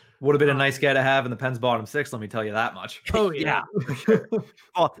 Would have been a nice guy to have in the Pens bottom six, let me tell you that much. Oh yeah. For sure.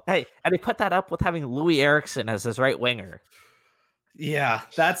 Well, hey, and he put that up with having Louis Eriksson as his right winger. Yeah,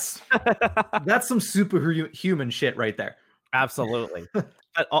 that's some superhuman shit right there. Absolutely.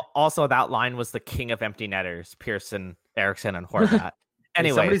 But also that line was the king of empty netters, Pearson, Eriksson, and Horvat.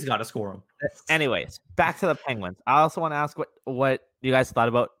 Anyway, somebody's got to score them. Anyways, back to the Penguins. I also want to ask what you guys thought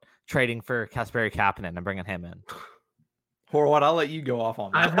about trading for Kasperi Kapanen and bringing him in. Horvat, I'll let you go off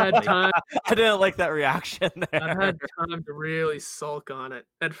on that. I've had time. I didn't like that reaction there. I've had time to really sulk on it.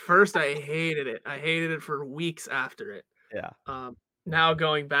 At first, I hated it. I hated it for weeks after it. Yeah. Now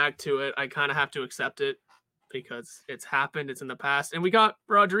going back to it, I kind of have to accept it because it's happened. It's in the past, and we got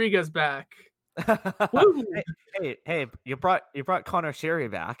Rodriguez back. hey, you brought Connor Sherry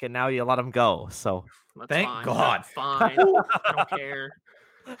back, and now you let him go. So thank God. That's fine. I don't care.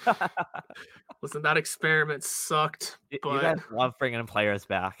 Listen, that experiment sucked. But... You guys love bringing players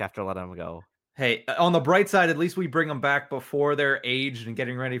back after letting them go. Hey, on the bright side, at least we bring them back before they're aged and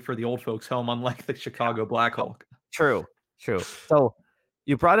getting ready for the old folks' home, unlike the Chicago Blackhawk. True. So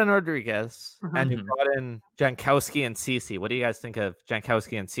you brought in Rodriguez and you brought in Jankowski and Ceci. What do you guys think of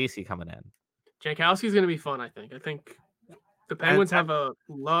Jankowski and Ceci coming in? Jankowski's going to be fun, I think. I think the Penguins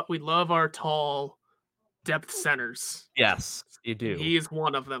we love our tall depth centers. Yes, you do. He is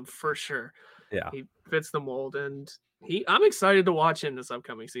one of them for sure. Yeah. He fits the mold, and I'm excited to watch him this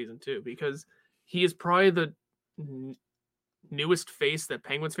upcoming season too, because he is probably the newest face that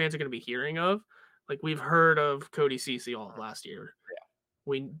Penguins fans are going to be hearing of. Like, we've heard of Cody Ceci all of last year. Yeah.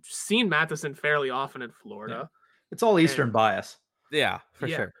 We've seen Matheson fairly often in Florida. Yeah. It's all Eastern bias. Yeah, for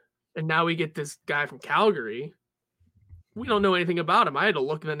sure. And now we get this guy from Calgary. We don't know anything about him. I had to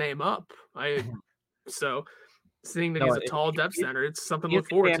look the name up. So seeing that he's a tall depth center, it's something to look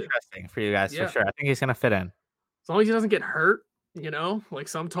forward to. Interesting for you guys, for sure. I think he's going to fit in. As long as he doesn't get hurt, like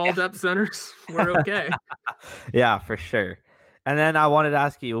some tall depth centers, we're okay. Yeah, for sure. And then I wanted to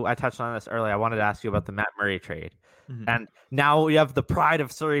ask you, I touched on this earlier, I wanted to ask you about the Matt Murray trade. Mm-hmm. And now you have the pride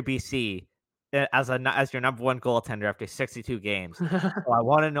of Surrey, BC as your number one goaltender after 62 games. So I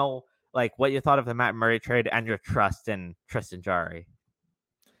want to know what you thought of the Matt Murray trade and your trust in Tristan Jarry.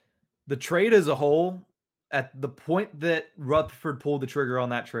 The trade as a whole, at the point that Rutherford pulled the trigger on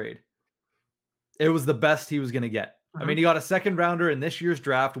that trade, it was the best he was going to get. I mean, he got a second rounder in this year's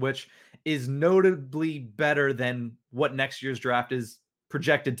draft, which is notably better than what next year's draft is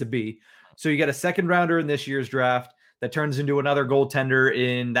projected to be. So you get a second rounder in this year's draft that turns into another goaltender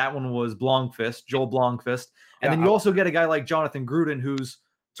in that one was Joel Blomqvist. And then you also get a guy like Jonathan Gruden, who's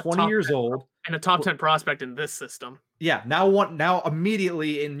 20 years old. And a top 10 prospect in this system. Yeah, now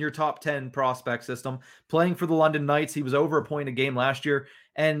immediately in your top 10 prospect system, playing for the London Knights. He was over a point a game last year.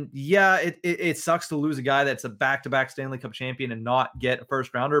 And yeah, it sucks to lose a guy that's a back-to-back Stanley Cup champion and not get a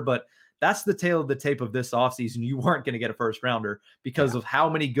first rounder, but that's the tail of the tape of this offseason. You weren't going to get a first rounder because of how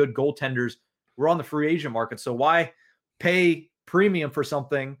many good goaltenders were on the free agent market. So why pay premium for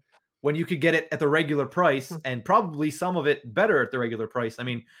something when you could get it at the regular price, and probably some of it better at the regular price? I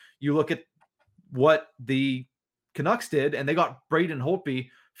mean, you look at what the Canucks did, and they got Braden Holtby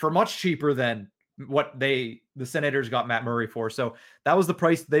for much cheaper than what the Senators got Matt Murray for. So that was the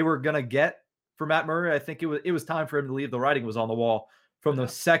price they were going to get for Matt Murray. I think it was time for him to leave. The writing was on the wall from the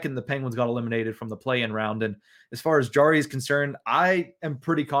second the Penguins got eliminated from the play-in round. And as far as Jarry is concerned, I am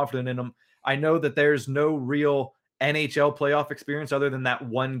pretty confident in him. I know that there's no real NHL playoff experience other than that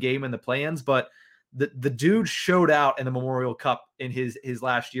one game in the play-ins, but the dude showed out in the Memorial Cup in his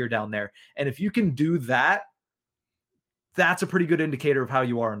last year down there. And if you can do that, that's a pretty good indicator of how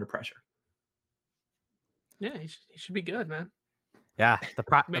you are under pressure. Yeah, he should be good, man. Yeah, the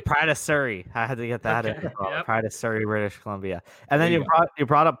pride of Surrey. I had to get that in. Yep. The pride of Surrey, British Columbia. And then you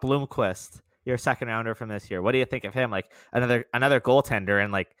brought up Bloomquist, your second rounder from this year. What do you think of him? Like another goaltender,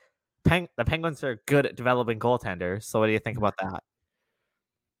 and the Penguins are good at developing goaltenders. So what do you think about that?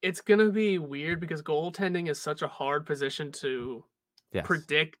 It's gonna be weird because goaltending is such a hard position to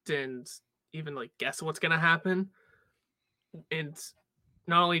predict and even like guess what's gonna happen. And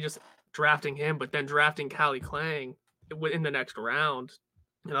not only just drafting him, but then drafting Callie Klang in the next round,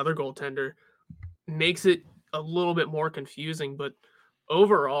 another goaltender, makes it a little bit more confusing. But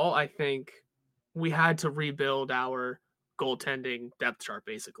overall, I think we had to rebuild our goaltending depth chart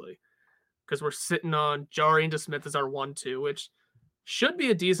basically, because we're sitting on Jari and DeSmith as our 1-2, which should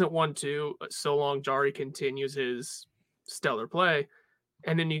be a decent 1-2 so long Jari continues his stellar play.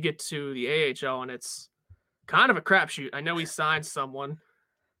 And then you get to the AHL and it's kind of a crapshoot. I know he signed someone,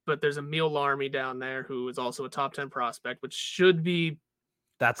 but there's Emil Larmy down there who is also a top 10 prospect, which should be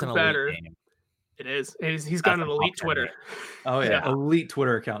That's an better. elite name. It is. He's got an elite Twitter. Oh yeah, elite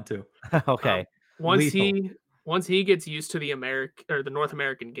Twitter account too. Okay. Once he gets used to the North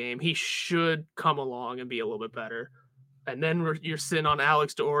American game, he should come along and be a little bit better. And then you're sitting on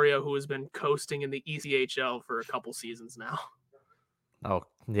Alex D'Orio, who has been coasting in the ECHL for a couple seasons now. Oh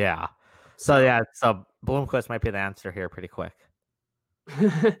yeah. So Bloomquist might be the answer here pretty quick.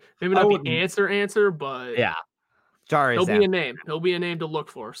 Maybe not the answer, but yeah, Jari's he'll be a name. He'll be a name to look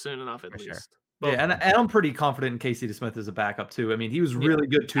for soon enough, at least. Sure. Yeah, and I'm pretty confident in Casey DeSmith as a backup too. I mean, he was really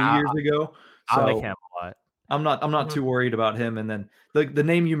good 2 years ago. So I like him a lot. I'm not too worried about him. And then the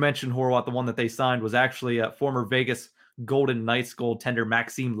name you mentioned, Horwath, the one that they signed was actually a former Vegas Golden Knights goaltender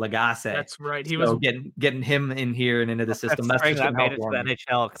Maxime Lagacé. That's right. He was getting him in here and into the system. That's just that made it to the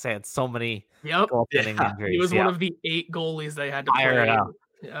NHL because they had so many goaltending injuries. He was one of the 8 goalies they had to fire it out.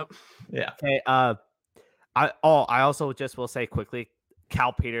 Yep. Yeah. Okay. I also just will say quickly,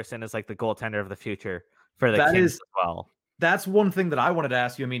 Cal Peterson is like the goaltender of the future for the Kings as well. That's one thing that I wanted to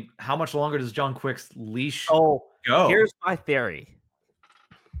ask you. I mean, how much longer does John Quick's leash go? Here's my theory.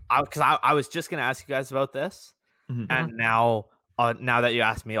 Because I was just going to ask you guys about this. Mm-hmm. And now that you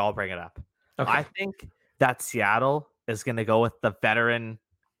asked me, I'll bring it up. Okay. I think that Seattle is going to go with the veteran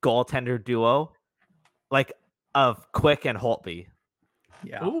goaltender duo, like of Quick and Holtby.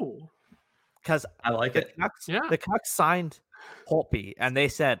 Yeah. Ooh. Because I like it. The Canucks signed Holtby, and they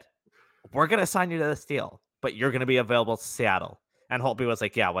said, we're going to sign you to this deal, but you're going to be available to Seattle. And Holtby was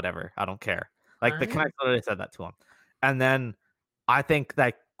like, yeah, whatever. I don't care. Like, the Canucks literally said that to him. And then I think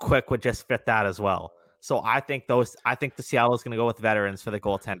that Quick would just fit that as well. So I think the Seattle is going to go with veterans for the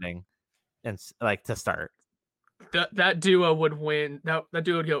goaltending and like to start. That duo would win. That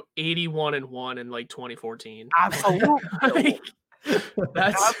duo would go 81-1 in like 2014. Absolutely.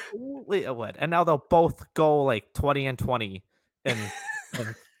 Absolutely it would. And now they'll both go like 20-20 in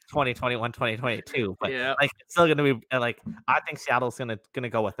 2021, 2022. But like it's still gonna be like I think Seattle's gonna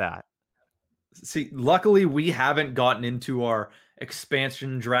go with that. See, luckily we haven't gotten into our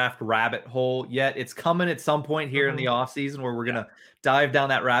expansion draft rabbit hole yet. It's coming at some point here in the off season where we're gonna dive down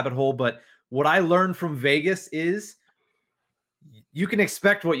that rabbit hole. But what I learned from Vegas is you can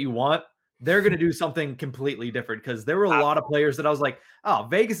expect what you want. They're going to do something completely different because there were a lot of players that I was like, oh,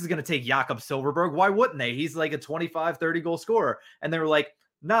 Vegas is going to take Jakob Silfverberg. Why wouldn't they? He's like a 25, 30 goal scorer. And they were like,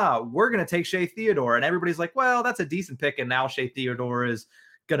 nah, we're going to take Shea Theodore. And everybody's like, well, that's a decent pick. And now Shea Theodore is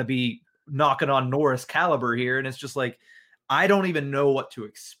going to be knocking on Norris caliber here. And it's just like, I don't even know what to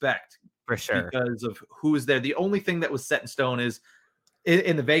expect. For sure. Because of who is there. The only thing that was set in stone is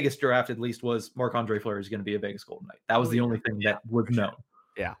in the Vegas draft, at least, was Marc-Andre Fleury is going to be a Vegas Golden Knight. That was the only thing that was known.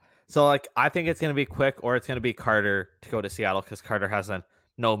 Yeah. So, like, I think it's going to be Quick or it's going to be Carter to go to Seattle because Carter has a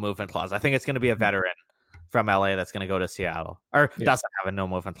no movement clause. I think it's going to be a veteran from LA that's going to go to Seattle. Or doesn't have a no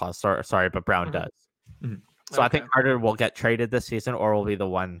movement clause. Sorry, but Brown does. Mm-hmm. So I think Carter will get traded this season or will be the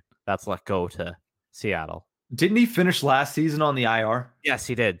one that's let go to Seattle. Didn't he finish last season on the IR? Yes,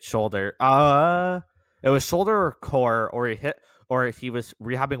 he did. Shoulder. It was shoulder or core, or he was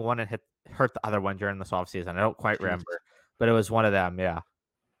rehabbing one and hurt the other one during this offseason. I don't quite remember, but it was one of them. Yeah.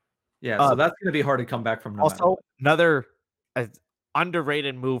 Yeah, so that's going to be hard to come back from. Also, another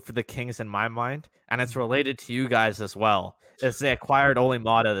underrated move for the Kings in my mind, and it's related to you guys as well, is they acquired Ole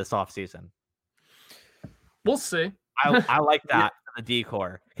Mata this offseason. We'll see. I like that for the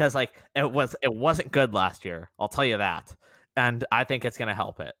decor because like it wasn't good last year. I'll tell you that, and I think it's going to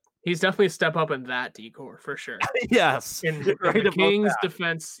help it. He's definitely a step up in that decor for sure. Yes. In the Kings'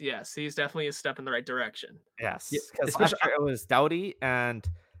 defense, yes, he's definitely a step in the right direction. Yes, because last year it was Doughty and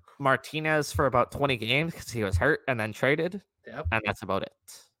Martinez for about 20 games because he was hurt and then traded. Yep. And that's about it.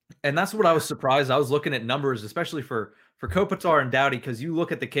 And that's what I was surprised. I was looking at numbers, especially for Kopitar and Doughty, because you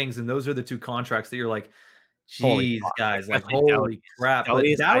look at the Kings and those are the two contracts that you're like, geez, guys, like holy crap.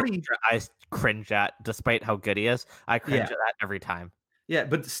 Doughty, I cringe at, despite how good he is. I cringe at that every time. Yeah,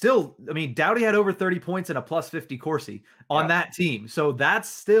 but still, I mean, Doughty had over 30 points and a plus 50 Corsi on that team. So that's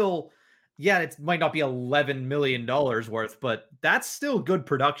still, yeah, it might not be $11 million worth, but that's still good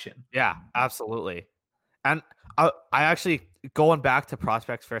production. Yeah, absolutely. And I actually, going back to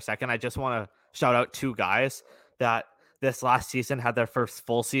prospects for a second, I just want to shout out 2 guys that this last season had their first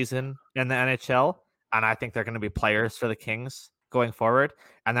full season in the NHL, and I think they're going to be players for the Kings going forward.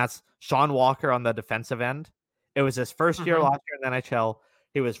 And that's Sean Walker on the defensive end. It was his first year last year in the NHL.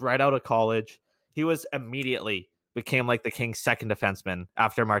 He was right out of college. He was immediately became like the Kings' second defenseman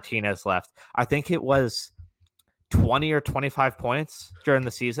after Martinez left. I think it was 20 or 25 points during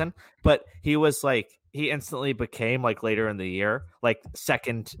the season, but he instantly became, like, later in the year, like,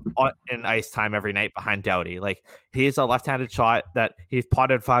 second in ice time every night behind Doughty. Like, he's a left-handed shot that he's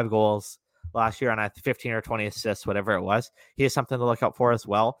potted 5 goals last year and 15 or 20 assists, whatever it was. He has something to look out for as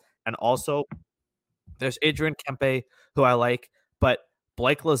well. And also there's Adrian Kempe, who I like, but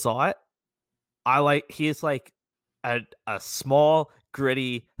Blake Lizotte, he's like a small,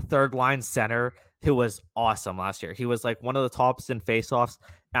 gritty third line center who was awesome last year. He was like one of the tops in faceoffs,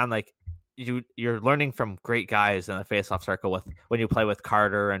 and like you're learning from great guys in the faceoff circle with when you play with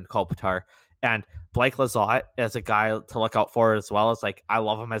Carter and Kopitar. And Blake Lizotte is a guy to look out for as well. As like I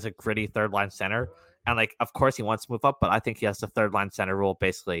love him as a gritty third line center, and like of course he wants to move up, but I think he has the third line center role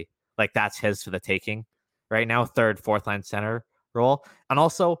basically like that's his for the taking right now, third, fourth line center role. And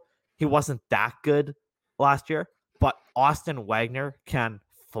also he wasn't that good last year, but Austin Wagner can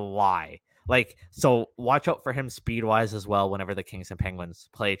fly. Like, so watch out for him speed-wise as well whenever the Kings and Penguins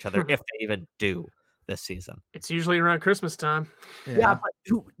play each other, if they even do this season. It's usually around Christmas time. Yeah,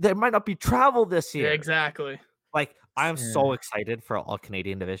 but there might not be travel this year. Yeah, exactly. Like, I'm so excited for all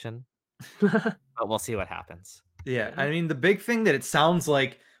Canadian division, but we'll see what happens. Yeah, I mean, the big thing that it sounds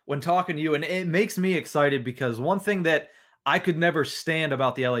like when talking to you, and it makes me excited because one thing that I could never stand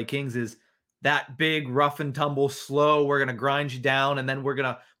about the LA Kings is that big rough and tumble, slow, we're going to grind you down, and then we're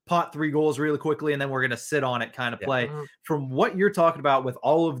going to pot 3 goals really quickly, and then we're going to sit on it kind of play. From what you're talking about with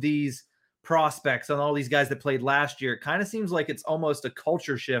all of these prospects and all these guys that played last year, it kind of seems like it's almost a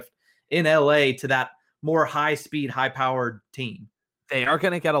culture shift in LA to that more high-speed, high-powered team. They are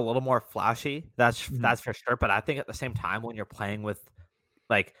going to get a little more flashy. That's for sure. But I think at the same time, when you're playing with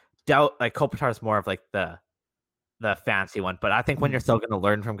like Kopitar is more of like the fancy one. But I think when you're still going to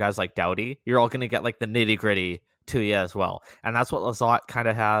learn from guys like Doughty, you're all going to get like the nitty gritty to you as well. And that's what Lizotte kind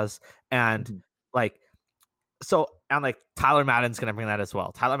of has. And like Tyler Madden's going to bring that as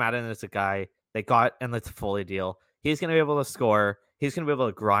well. Tyler Madden is a guy they got in the Toffoli deal. He's going to be able to score. He's going to be able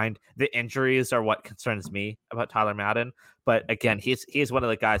to grind. The injuries are what concerns me about Tyler Madden. But again, he's one of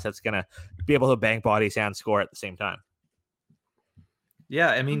the guys that's going to be able to bang bodies and score at the same time. Yeah,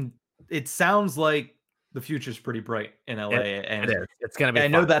 I mean, it sounds like the future's pretty bright in LA. It is. It's going to be fun. I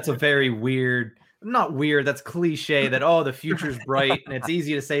know that's a very weird, not weird, that's cliche that, the future's bright. And it's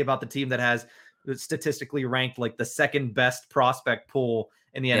easy to say about the team that has statistically ranked like the second best prospect pool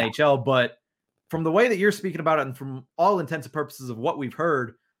in the NHL. But from the way that you're speaking about it and from all intents and purposes of what we've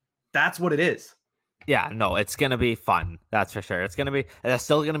heard, that's what it is. Yeah, no, it's going to be fun. That's for sure. There's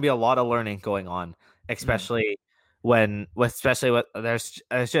still going to be a lot of learning going on, especially you're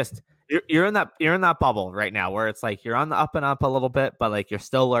in that bubble right now where it's like you're on the up and up a little bit, but like you're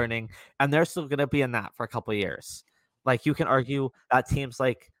still learning, and they're still going to be in that for a couple of years. Like you can argue that teams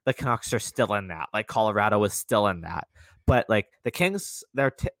like the Canucks are still in that, like Colorado is still in that, but like the Kings,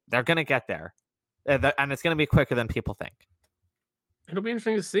 they're going to get there, and it's going to be quicker than people think. It'll be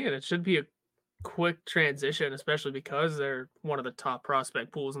interesting to see it. It should be a quick transition, especially because they're one of the top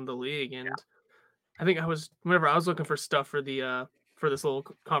prospect pools in the league. And I think whenever I was looking for stuff for the for this little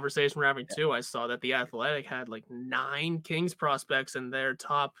conversation we're having too, I saw that the Athletic had like 9 Kings prospects in their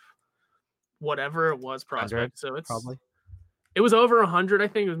top whatever it was prospect. So it was over 100. I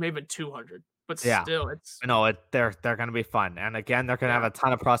think it was maybe 200, but still they're going to be fun. And again, they're going to have a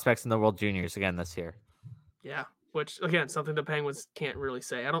ton of prospects in the World Juniors again this year. Yeah. Which, again, something the Penguins can't really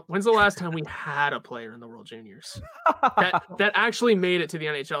say. When's the last time we had a player in the World Juniors that actually made it to the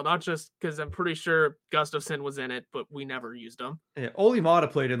NHL? Not just because I'm pretty sure Gustafsson was in it, but we never used him. Yeah, Oli Mata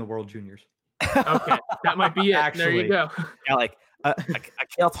played in the World Juniors. Okay, that might be it. Actually, there you go. Yeah, like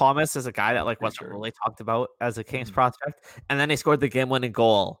Akil Thomas is a guy that like wasn't really talked about as a Kings prospect, and then he scored the game-winning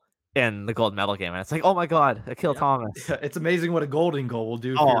goal in the gold medal game, and it's like, oh my God, Akil Thomas! Yeah, it's amazing what a golden goal will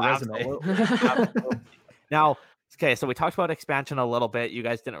do for your resume. Absolutely. Now. Okay, so we talked about expansion a little bit. You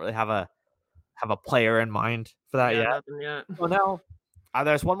guys didn't really have a player in mind for that yet. So now,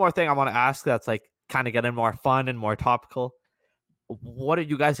 there's one more thing I want to ask that's like kind of getting more fun and more topical. What are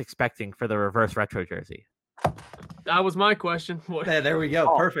you guys expecting for the reverse retro jersey? That was my question. There we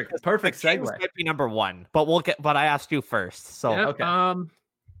go. Perfect segue. Might be number 1, but But I asked you first. So okay.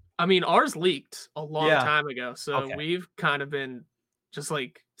 I mean, ours leaked a long Yeah. time ago, so Okay. we've kind of been just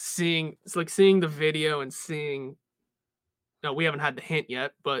like seeing the video and seeing. No, we haven't had the hint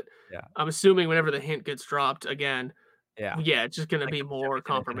yet, but Yeah. I'm assuming whenever the hint gets dropped again, Yeah. it's just gonna Like, be more everything that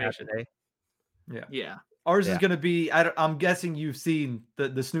can happen confirmation. today. Yeah. Yeah. Ours is Yeah. going to be, I'm guessing you've seen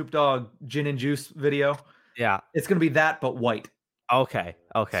the Snoop Dogg gin and juice video. Yeah. It's going to be that, but white. Okay.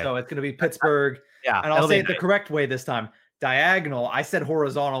 So it's going to be Pittsburgh. Yeah. And I'll say it the correct way this time. Diagonal. I said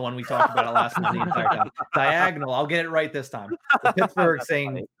horizontal when we talked about it last time. The entire time. Diagonal. I'll get it right this time. The Pittsburgh saying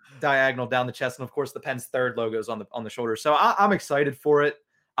funny. diagonal down the chest, and of course the Penn's third logos on the shoulder. So I'm excited for it.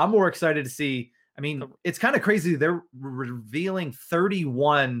 I'm more excited to see. I mean, it's kind of crazy. They're revealing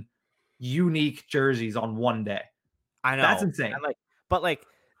 31 unique jerseys on one day. I know. That's insane. But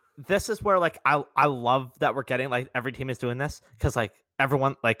this is where I love that we're getting every team is doing this because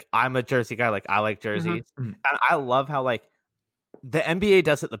everyone I'm a jersey guy. I like jerseys, and I love how the NBA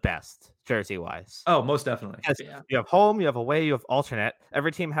does it the best jersey wise. Oh, most definitely. You have home, you have away, you have alternate.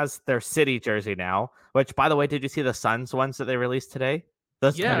 Every team has their city jersey now. Which, by the way, did you see the Suns ones that they released today?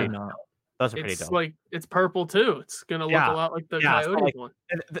 Those are pretty dope. Those are pretty dope. It's purple too. It's gonna look a lot like the Coyotes one.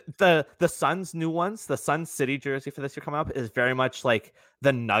 And the Suns new ones, the Suns city jersey for this year coming up is very much like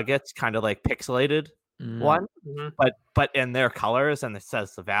the Nuggets kind of pixelated one, but in their colors, and it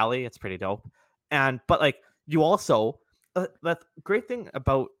says the Valley. It's pretty dope. But you also the great thing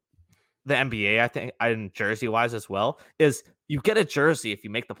about the NBA, I think, and jersey wise as well, is you get a jersey if you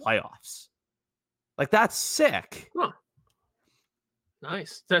make the playoffs. That's sick. Huh.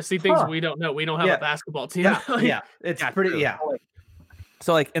 Nice. To see things we don't know. We don't have a basketball team. It's pretty. Yeah.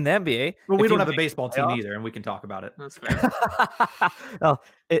 So in the NBA, well, we don't have a baseball team either, and we can talk about it. That's fair. Well,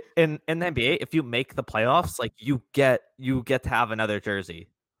 in the NBA, if you make the playoffs, you get to have another jersey,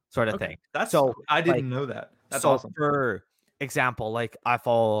 sort of thing. That's so. I didn't know that. That's awesome. For example, I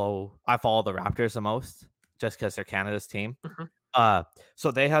follow the Raptors the most, just because they're Canada's team.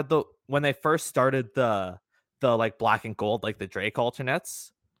 So they had when they first started the black and gold, the Drake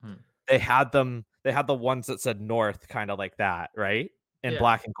alternates, they had the ones that said North, kind of like that, right? In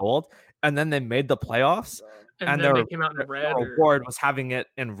black and gold. And then they made the playoffs, and then they came out in red. Their award was having it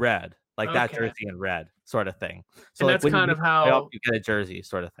in red, that jersey in red, sort of thing. So that's kind of how you get a jersey,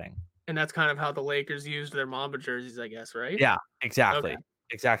 sort of thing. And that's kind of how the Lakers used their Mamba jerseys, I guess, right? Yeah, exactly. Okay.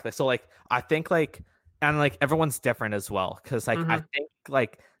 Exactly. So I think and everyone's different as well, because I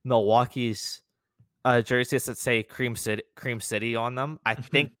think Milwaukee's jerseys that say Cream City on them, I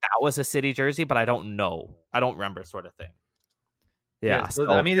think that was a city jersey, but I don't know. I don't remember, sort of thing. Yeah. So,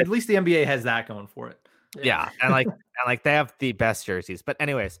 I mean, at least the NBA has that going for it. Yeah. And they have the best jerseys. But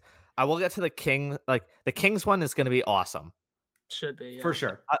anyways, I will get to the King. The Kings one is going to be awesome. Should be, for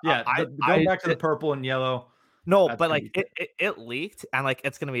sure. Going back to the purple and yellow. No, but it leaked, and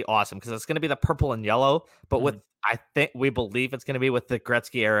it's gonna be awesome because it's gonna be the purple and yellow, but we believe it's gonna be with the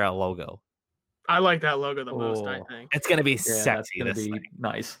Gretzky era logo. I like that logo the most. I think it's gonna be sexy. It's gonna be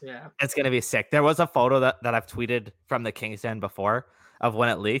nice. Yeah, it's gonna be sick. There was a photo that I've tweeted from the Kings Den before of when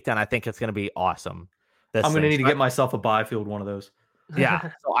it leaked, and I think it's gonna be awesome. I'm gonna need to get myself a Byfield one of those.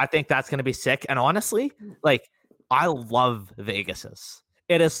 Yeah, so I think that's gonna be sick. And honestly, I love Vegas's.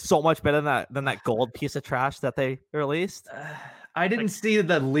 It is so much better than that gold piece of trash that they released. I didn't see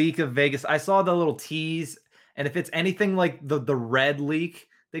the leak of Vegas. I saw the little tease, and if it's anything like the red leak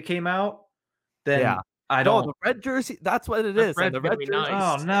that came out, then I don't. The red jersey. That's what it is. The red jersey.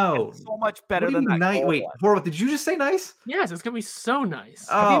 Nice. Oh no, it's so much better than that. Wait, Horwath, did you just say nice? Yes, it's gonna be so nice.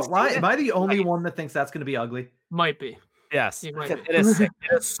 Oh, why am I the only one that thinks that's gonna be ugly? Might be. Yes, it is sick.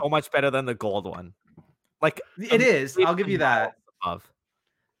 It is so much better than the gold one. It is. I'll give you that.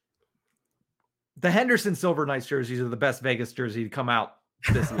 The Henderson Silver Knights jerseys are the best Vegas jersey to come out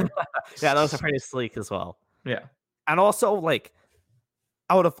this year. Yeah, those are pretty sleek as well. Yeah. And also,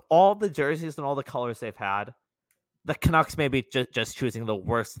 out of all the jerseys and all the colors they've had, the Canucks may be just choosing the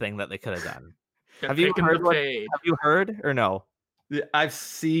worst thing that they could have done. Have you heard or no? I've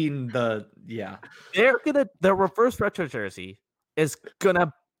seen their reverse retro jersey is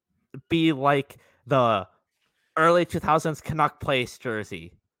gonna be like the early 2000s Canuck Place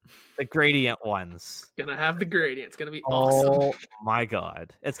jersey. The gradient ones. Gonna have the gradient. It's gonna be awesome. Oh my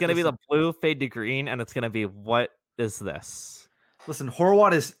god. It's gonna be the blue fade to green, and it's gonna be, what is this? Listen,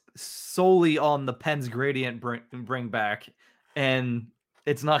 Horwath is solely on the Penn's gradient bring back, and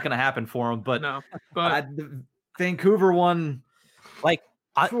it's not gonna happen for him. But the Vancouver one, I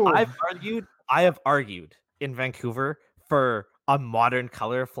have argued in Vancouver for a modern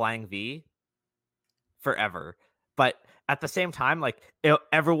color flying V forever. But at the same time,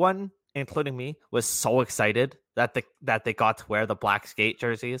 everyone, including me, was so excited that they got to wear the black skate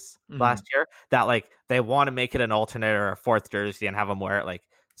jerseys last year, that like they want to make it an alternate or a fourth jersey and have them wear it like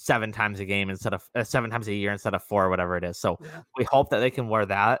 7 times a game instead of 7 times a year instead of 4 or whatever it is. So we hope that they can wear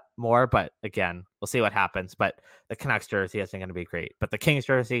that more, but again, we'll see what happens. But the Canucks jersey isn't going to be great, but the Kings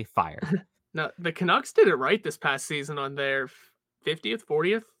jersey, fire. No, the Canucks did it right this past season on their 50th,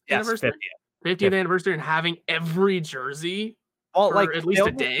 40th anniversary. 50th anniversary, and having every jersey for like at least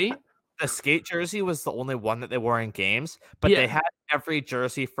a day. The skate jersey was the only one that they wore in games, but they had every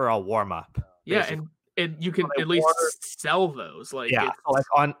jersey for a warm-up. Yeah, and you can at least sell those. Like so like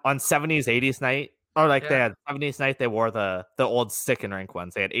on 70s, 80s night, or like they had 70s night, they wore the old stick and rink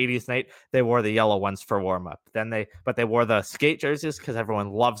ones. They had 80s night, they wore the yellow ones for warm-up. Then they wore the skate jerseys because everyone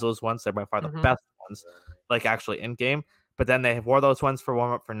loves those ones. They're by far the best ones, like actually in game. But then they wore those ones for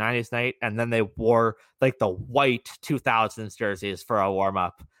warm-up for 90s night, and then they wore like the white 2000s jerseys for a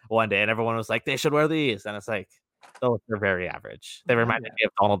warm-up one day, and everyone was like, they should wear these. And it's like, those are very average. They reminded me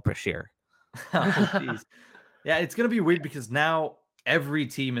of Donald Brashear. Oh, yeah, it's going to be weird because now every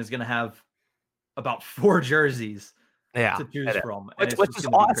team is going to have about 4 jerseys to choose from. Which is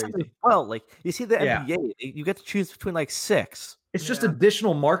awesome as well. Like, you see the NBA, you get to choose between like 6. It's just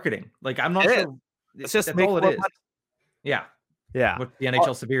additional marketing. Like, I'm not sure. It's just all it is. Money. Yeah. What the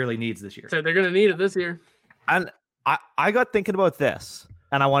NHL severely needs this year. So they're going to need it this year. And I got thinking about this,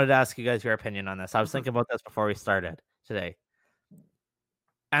 and I wanted to ask you guys your opinion on this. I was thinking about this before we started today.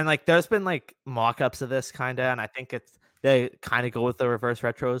 And like, there's been like mock-ups of this kind of, and I think they kind of go with the reverse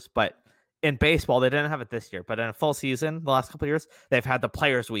retros, but in baseball, they didn't have it this year, but in a full season, the last couple of years, they've had the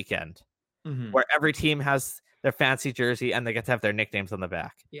players weekend where every team has their fancy jersey and they get to have their nicknames on the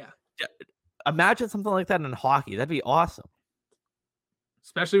back. Yeah. Imagine something like that in hockey. That'd be awesome.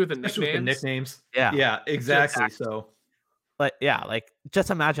 Especially with the nicknames. Yeah, exactly. So, like,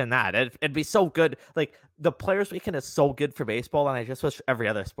 just imagine that. It'd be so good. Like, the players weekend is so good for baseball, and I just wish every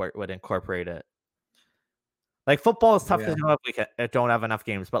other sport would incorporate it. Like, football is tough because you don't have enough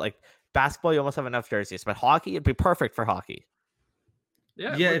games, but like basketball, you almost have enough jerseys. But hockey, it'd be perfect for hockey.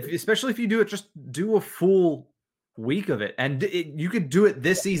 Yeah, especially if you do it, just do a full week of it, and you could do it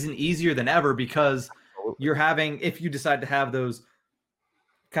this season easier than ever because you're having, if you decide to have those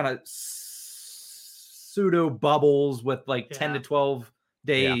kind of pseudo bubbles with like 10 to 12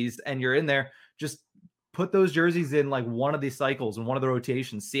 days and you're in there, just put those jerseys in like one of these cycles and one of the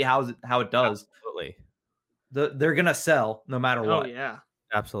rotations, see how it does. Absolutely. They're gonna sell no matter what. Oh yeah,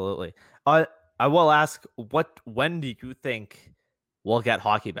 absolutely. I will ask, when do you think we'll get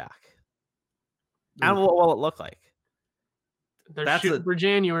hockey back? And what will it look like? They're shooting for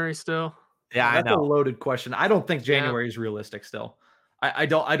January still. Yeah, that's I know. a loaded question. I don't think January is realistic still. I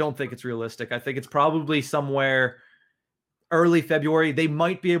don't think it's realistic. I think it's probably somewhere early February. They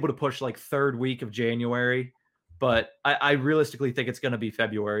might be able to push like 3rd week of January, but I realistically think it's going to be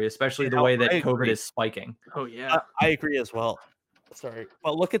February, especially the way that COVID is spiking. Oh yeah, I agree as well. Sorry,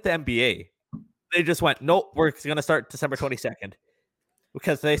 but look at the NBA. They just went, nope, we're going to start December 22nd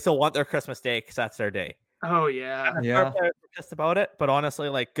because they still want their Christmas day because that's their day. Oh yeah, Just about it. But honestly,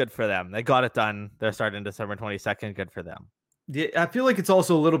 like, good for them. They got it done. They're starting December 22nd. Good for them. Yeah, I feel like it's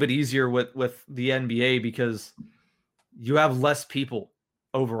also a little bit easier with the NBA because you have less people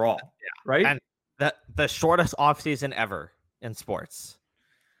overall, right? And the shortest offseason ever in sports.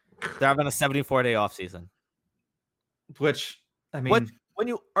 They're having a 74-day offseason. Which, I mean, when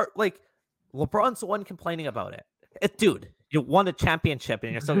you are like, LeBron's the one complaining about it. Dude, you won a championship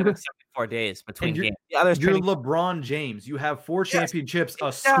and you're still getting 74 days between games. You're LeBron James. You have 4 championships,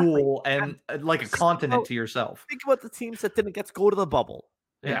 a school, and like a continent to yourself. Think about the teams that didn't get to go to the bubble.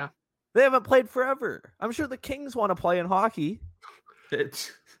 Yeah. They haven't played forever. I'm sure the Kings want to play in hockey. I'm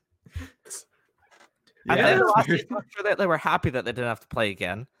sure that they were happy that they didn't have to play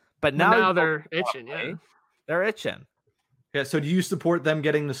again. But now they're itching. Yeah, they're itching. Yeah. So do you support them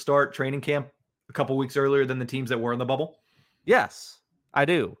getting to start training camp a couple weeks earlier than the teams that were in the bubble? Yes, I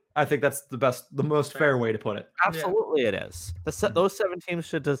do. I think that's the most fair way to put it. Absolutely, it is. Those 7 teams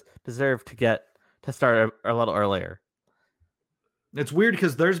should deserve to get to start a little earlier. It's weird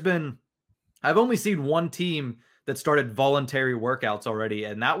because I've only seen one team that started voluntary workouts already,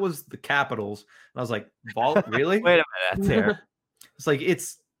 and that was the Capitals. And I was like, really? Wait a minute, here. It's like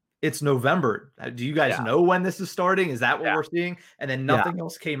it's November. Do you guys know when this is starting? Is that what we're seeing? And then nothing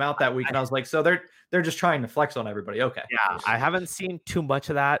else came out that week, and I was like, so they're just trying to flex on everybody. Okay. Yeah, I haven't seen too much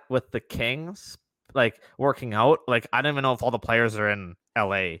of that with the Kings, like working out. Like, I don't even know if all the players are in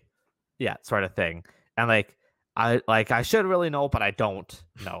LA yet, sort of thing. And I should really know, but I don't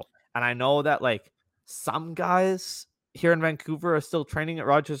know. And I know that like some guys here in Vancouver are still training at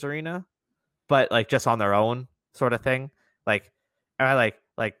Rogers Arena, but like just on their own. sort of thing. Like,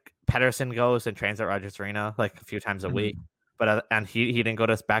 like Pedersen goes and trains at Rogers Arena like a few times a week, but and he didn't go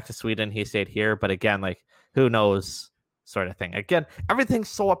back to Sweden. He stayed here. But again, like who knows, sort of thing. Again, everything's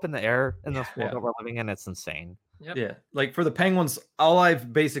so up in the air in this world that we're living in. It's insane. Yep. Yeah, like for the Penguins, all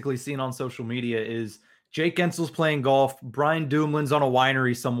I've basically seen on social media is Jake Gensel's playing golf, Brian Dumoulin's on a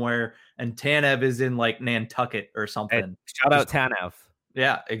winery somewhere, and Tanev is in like Nantucket or something. Hey, shout out Tanev.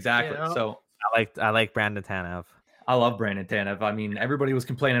 Yeah, exactly. Yeah. So I like Brandon Tanev. I love Brandon Tanev. I mean, everybody was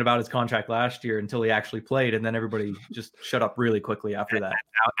complaining about his contract last year until he actually played, and then everybody just shut up really quickly after that.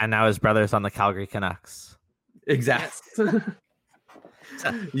 And now his brother's on the Calgary Canucks. Exactly.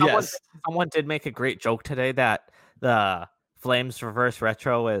 Yes. Someone did make a great joke today that the Flames reverse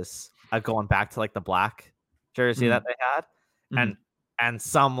retro is going back to like the black jersey that they had, and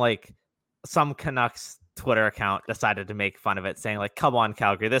some Canucks Twitter account decided to make fun of it, saying like, "Come on,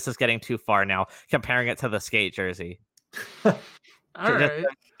 Calgary, this is getting too far now." Comparing it to the skate jersey. All right.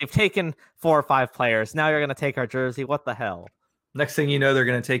 You've taken 4 or 5 players. Now you're going to take our jersey. What the hell? Next thing you know, they're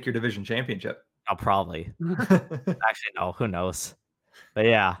going to take your division championship. Oh, probably. Actually, no. Who knows? But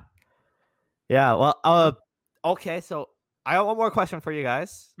yeah. Well, okay. So I got one more question for you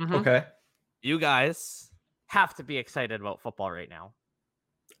guys. Mm-hmm. Okay. You guys have to be excited about football right now.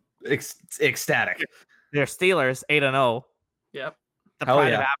 Ecstatic. They're Steelers 8-0. Yep. The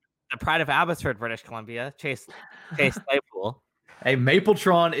pride of Abbotsford, British Columbia. Chase Claypool. Hey,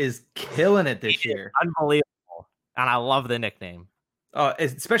 Mapletron is killing it this year. Unbelievable. And I love the nickname.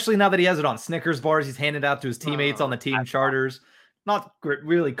 Especially now that he has it on Snickers bars. He's handed out to his teammates on the team charters. Not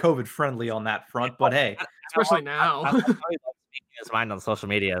really COVID friendly on that front, but hey. Especially now. I love speaking his mind on social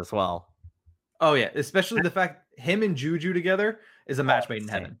media as well. Oh, yeah. Especially the fact him and Juju together is a match made in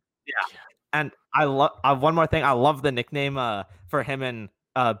heaven. Yeah. And I love one more thing. I love the nickname for him and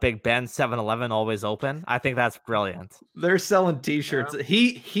Big Ben, 7-Eleven always open. I think that's brilliant. They're selling t-shirts. Yeah.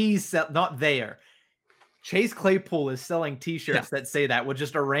 He's not there. Chase Claypool is selling t-shirts that say that with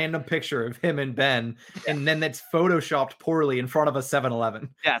just a random picture of him and Ben, and then that's photoshopped poorly in front of a 7-Eleven.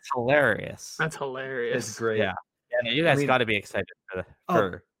 Yeah, it's hilarious. That's hilarious. It's great. Yeah, you guys got to be excited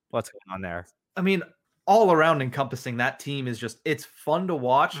for what's going on there. I mean, all around encompassing that team is just, it's fun to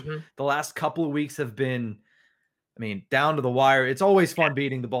watch. Mm-hmm. The last couple of weeks have been, I mean, down to the wire. It's always fun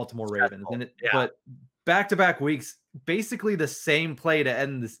beating the Baltimore Ravens. But back-to-back weeks, basically the same play to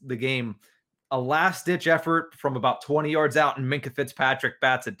end the game. A last-ditch effort from about 20 yards out, and Minkah Fitzpatrick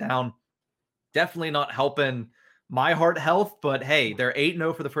bats it down. Definitely not helping my heart health, but hey, they're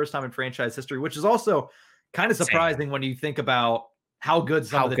 8-0 for the first time in franchise history, which is also kind of surprising when you think about how good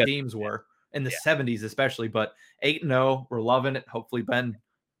some of the teams were in the 70s especially. But 8-0, we're loving it. Hopefully Ben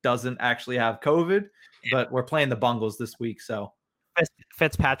doesn't actually have COVID, but we're playing the Bungles this week, so.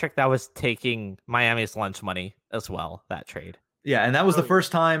 Fitzpatrick, that was taking Miami's lunch money as well, that trade. Yeah, and that was the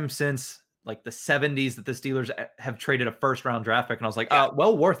first time since like the 70s that the Steelers have traded a first-round draft pick, and I was like,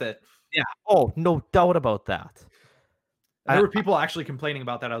 well, worth it. Yeah. Oh, no doubt about that. There were people actually complaining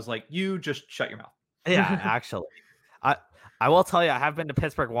about that. I was like, you just shut your mouth. Yeah, actually. I will tell you, I have been to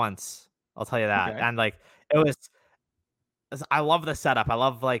Pittsburgh once. I'll tell you that. Okay. And like I love the setup. I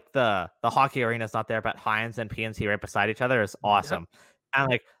love like the hockey arena's not there, but Heinz and PNC right beside each other is awesome. Yep. And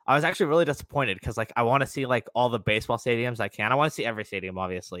like I was actually really disappointed because like I want to see like all the baseball stadiums I can. I want to see every stadium,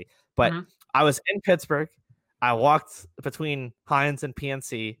 obviously. But I was in Pittsburgh. I walked between Heinz and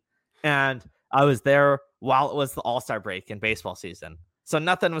PNC, and I was there while it was the All-Star break in baseball season. So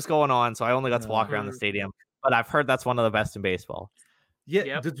nothing was going on. So I only got to walk around the stadium. But I've heard that's one of the best in baseball.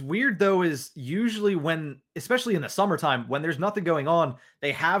 Yeah, What's weird though is usually especially in the summertime, when there's nothing going on,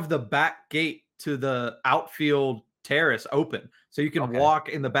 they have the back gate to the outfield terrace open, so you can walk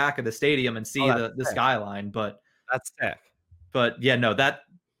in the back of the stadium and see the skyline. But that's sick. But yeah, no, that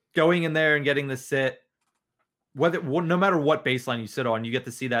going in there and getting the sit, no matter what baseline you sit on, you get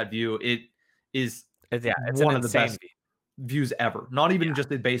to see that view. It's one of the best views ever. Not even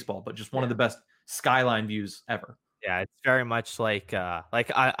just in baseball, but just one of the best skyline views ever. Yeah, it's very much like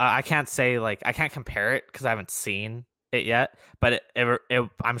I can't say like I can't compare it because I haven't seen it yet, but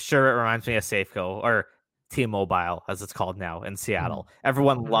I'm sure it reminds me of Safeco or T-Mobile as it's called now in Seattle.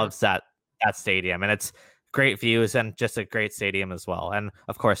 Everyone loves that stadium, and it's great views and just a great stadium as well. And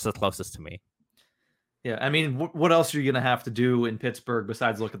of course, the closest to me. Yeah, I mean, what else are you gonna have to do in Pittsburgh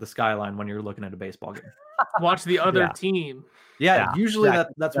besides look at the skyline when you're looking at a baseball game? Watch the other team. Yeah, usually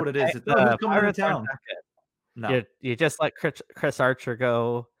that's what it is. It's who's coming to town. No. You just let Chris Archer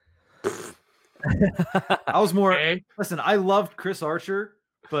go. I was more listen. I loved Chris Archer,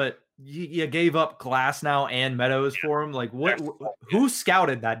 but you gave up Glasnow and Meadows for him. Like, who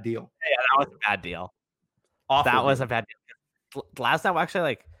scouted that deal? Yeah, that was a bad deal. Awful that was game. a bad deal. Glasnow actually,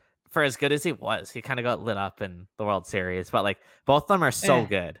 like, for as good as he was, he kind of got lit up in the World Series. But like both of them are so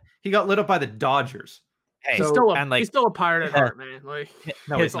good. He got lit up by the Dodgers. Hey, he's still a pirate at heart, man. Like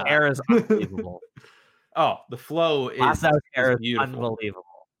No, his hair is unbelievable. Oh, the flow is beautiful. Unbelievable.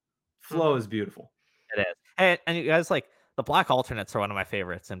 Flow is beautiful. It is. Hey, and you guys, like, the black alternates are one of my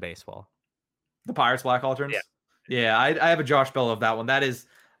favorites in baseball. The Pirates black alternates? Yeah, I have a Josh Bell of that one.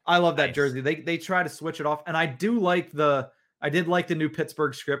 I love that jersey. They try to switch it off, and I did like the new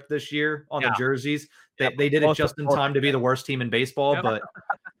Pittsburgh script this year on the jerseys. They did it just in time to be the worst team in baseball,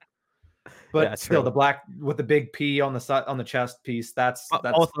 but still, the black with the big P on the side on the chest piece. That's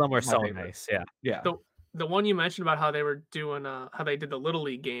both of them were so favorite. nice. Yeah. The one you mentioned about how they were doing how they did the Little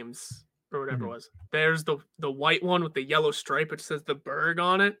League games or whatever it was. There's the white one with the yellow stripe which says the Berg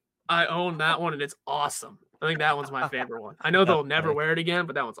on it. I own that one and it's awesome. I think that one's my favorite one. I know they'll never wear it again,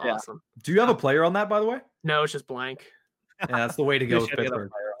 but that one's awesome. Do you have a player on that, by the way? No, it's just blank. Yeah, that's the way to go with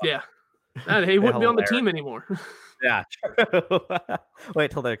Pittsburgh. Yeah. He wouldn't be on the team anymore. Yeah.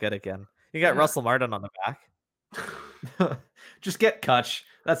 Wait till they're good again. You got Russell Martin on the back. Just get Kutch.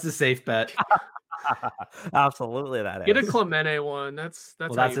 That's the safe bet. Absolutely, that Get is. a Clemente one. That's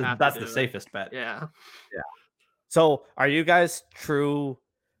the safest bet. Yeah. So, are you guys true?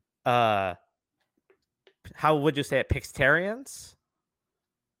 How would you say it? Pixtarians?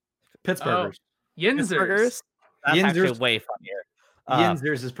 Pittsburghers. Yinzers. That's Yinzers. actually way funnier.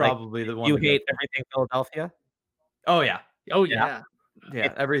 Yinzers is probably the one. You hate everything Philadelphia? Oh yeah.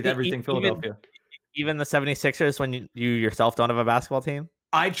 Yeah, everything Philadelphia. Even the 76ers when you yourself don't have a basketball team?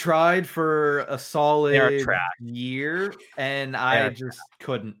 I tried for a solid year and I just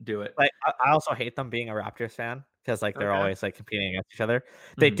couldn't do it. Like I also hate them being a Raptors fan because like they're always like competing against each other.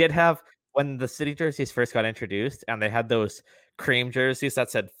 They did have when the city jerseys first got introduced and they had those cream jerseys that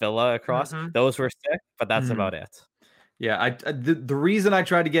said Phila across. Those were sick, but that's about it. Yeah, the reason I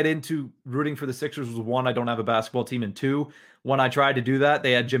tried to get into rooting for the Sixers was one, I don't have a basketball team, and two, when I tried to do that,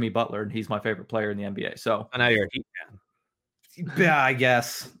 they had Jimmy Butler, and he's my favorite player in the NBA. So now you're a Heat fan. Yeah, I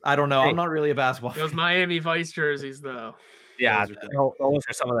guess. I don't know. I'm not really a basketball fan. Those Miami Vice jerseys, though. Yeah, those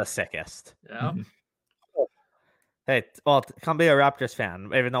are some of the sickest. Yeah. Hey, well, come be a Raptors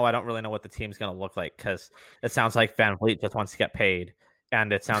fan, even though I don't really know what the team's going to look like, because it sounds like Van Vliet just wants to get paid,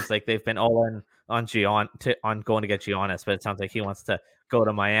 and it sounds like they've been all in on going to get Giannis, but it sounds like he wants to go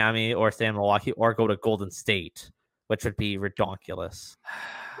to Miami or stay in Milwaukee or go to Golden State, which would be ridiculous.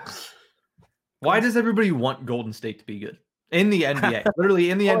 Why does everybody want Golden State to be good? In the NBA,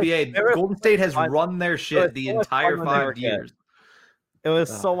 literally in the NBA, Golden State has run their shit the entire 5 years. It was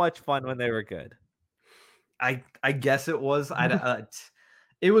so much fun when they were good. I guess it was.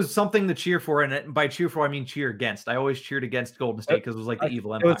 It was something to cheer for, and by cheer for I mean cheer against. I always cheered against Golden State because it was like the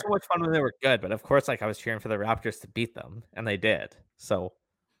evil empire. It was so much fun when they were good, but of course, like I was cheering for the Raptors to beat them, and they did. So,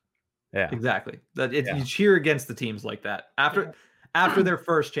 yeah, exactly. You cheer against the teams like that after their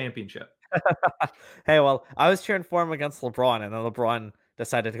first championship. Hey, well, I was cheering for him against LeBron, and then LeBron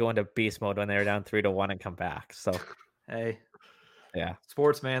decided to go into beast mode when they were down 3-1 and come back. So, hey, yeah,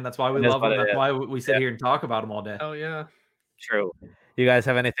 sports, man. That's why we love them. That's why we sit here and talk about them all day. Oh yeah, true. You guys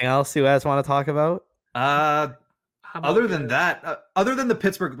have anything else you guys want to talk about? Other than that, other than the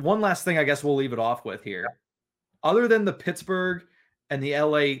Pittsburgh, one last thing I guess we'll leave it off with here. Other than the Pittsburgh and the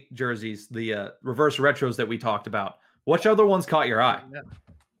LA jerseys, the reverse retros that we talked about, which other ones caught your eye?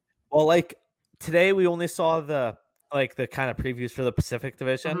 Well, like today we only saw the kind of previews for the Pacific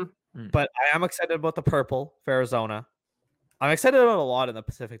Division, but I am excited about the purple for Arizona. I'm excited about a lot in the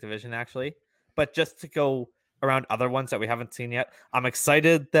Pacific Division actually, but just to go around other ones that we haven't seen yet. I'm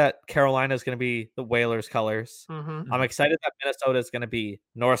excited that Carolina is going to be the Whalers colors. I'm excited that Minnesota is going to be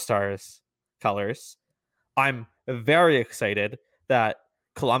North Stars colors. I'm very excited that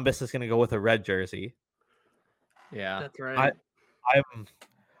Columbus is going to go with a red jersey. Yeah, that's right.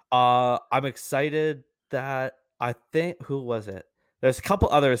 I'm excited that I think who was it? There's a couple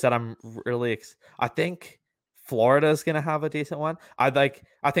others that I'm really. I think Florida is going to have a decent one. I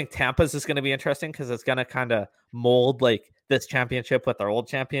think Tampa's is going to be interesting because it's going to kind of mold like this championship with our old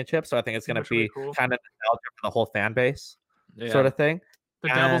championship. So I think it's going to be cool. Kind of nostalgia for the whole fan base sort of thing. The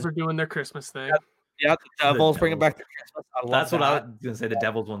Devils are doing their Christmas thing. Yeah, the Devils bringing back the Christmas. That's what I was going to say. The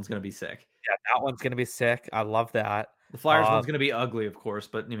Devils one's going to be sick. Yeah, that one's going to be sick. I love that. The Flyers one's going to be ugly, of course,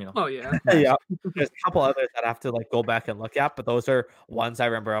 but you know. Oh yeah. Yeah. There's a couple others that I have to go back and look at, but those are ones I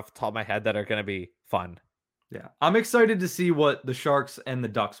remember off the top of my head that are going to be fun. Yeah, I'm excited to see what the Sharks and the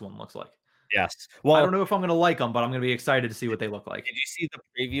Ducks one looks like. Yes. Well, I don't know if I'm going to like them, but I'm going to be excited to see what they look like. Did you see the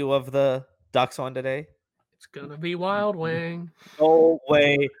preview of the Ducks one today? It's gonna be Wild Wing. No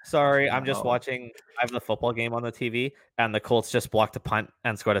way. Sorry, I'm just watching. I have the football game on the TV, and the Colts just blocked a punt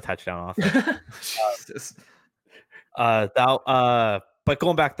and scored a touchdown off it. Jesus. But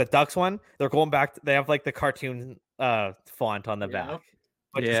going back the Ducks one, they're going back. They have like the cartoon font on the back,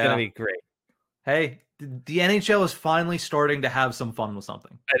 which is gonna be great. Hey, the NHL is finally starting to have some fun with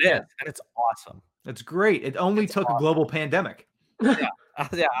something. It is, and it's awesome. It's great. It only took a global pandemic.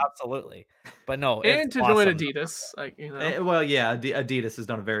 Yeah, absolutely. But no, and to awesome. join Adidas, like Well, yeah, Adidas has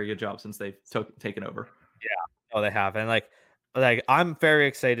done a very good job since they've taken over. Yeah, they have, and like I'm very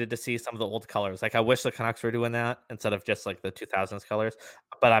excited to see some of the old colors. Like I wish the Canucks were doing that instead of just like the 2000s colors.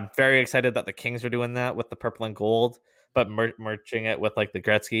 But I'm very excited that the Kings are doing that with the purple and gold, but merging it with like the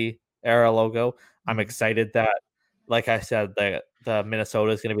Gretzky era logo. I'm excited that, like I said, the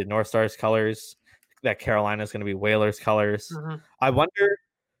Minnesota is going to be North Stars colors, that Carolina is going to be Whalers colors. I wonder,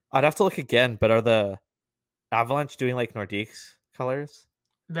 I'd have to look again, but are the Avalanche doing like Nordiques colors?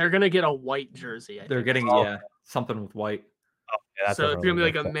 They're going to get a white jersey. They're getting something with white. Oh, yeah, so it's going to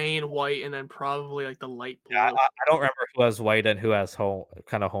be like a main white and then probably like the light blue. Yeah, I don't remember who has white and who has home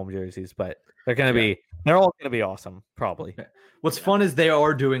jerseys, but they're going to be, they're all going to be awesome, probably. What's fun is they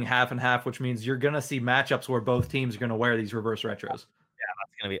are doing half and half, which means you're going to see matchups where both teams are going to wear these reverse retros. Yeah,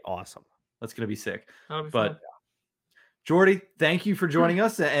 that's going to be awesome. That's going to be sick. But Jordy, thank you for joining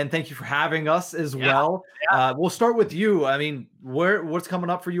us, and thank you for having us as well. We'll start with you. I mean, what's coming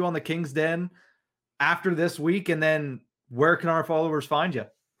up for you on the King's Den after this week, and then where can our followers find you?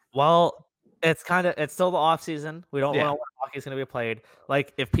 Well, it's still the off season. We don't know when hockey's going to be played.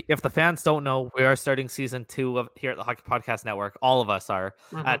 Like if the fans don't know, we are starting season 2 of here at the Hockey Podcast Network. All of us are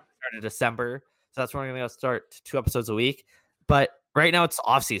at the start of December, so that's when we're going to start 2 episodes a week. But right now it's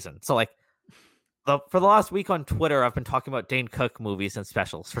off season, so like. For the last week on Twitter, I've been talking about Dane Cook movies and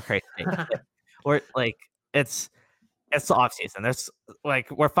specials for Christ's sake. Or like it's the off season. There's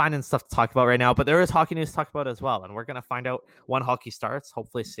like we're finding stuff to talk about right now, but there is hockey news to talk about as well, and we're gonna find out when hockey starts,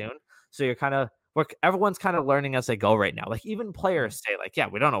 hopefully soon. So everyone's kind of learning as they go right now. Like even players say, like, yeah,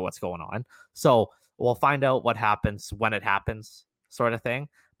 we don't know what's going on, so we'll find out what happens when it happens, sort of thing.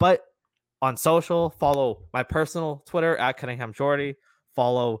 But on social, follow my personal Twitter at Cunningham Jordy.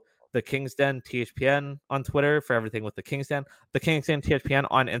 Follow the King's Den THPN on Twitter for everything with the King's Den. The King's Den THPN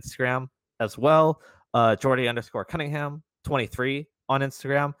on Instagram as well. Jordy_Cunningham 23 on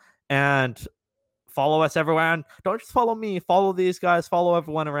Instagram. And follow us everywhere. And don't just follow me. Follow these guys. Follow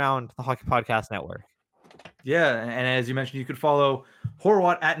everyone around the Hockey Podcast Network. Yeah, and as you mentioned, you could follow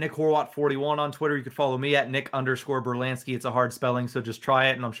Horwat at Nick Horwat 41 on Twitter. You could follow me at Nick_Berlansky. It's a hard spelling, so just try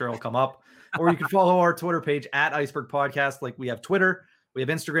it, and I'm sure it'll come up. Or you can follow our Twitter page at Iceberg Podcast. Like we have Twitter. We have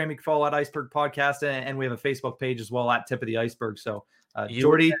Instagram. You can follow at Iceberg Podcast, and we have a Facebook page as well at Tip of the Iceberg. So,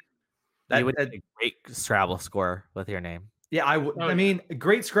 Jordy, you would get a great Scrabble score with your name. Yeah, I mean, a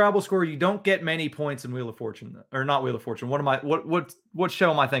great Scrabble score. You don't get many points in Wheel of Fortune, or not Wheel of Fortune. What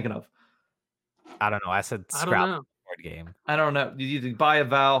show am I thinking of? I don't know. I said Scrabble board game. I don't know. You buy a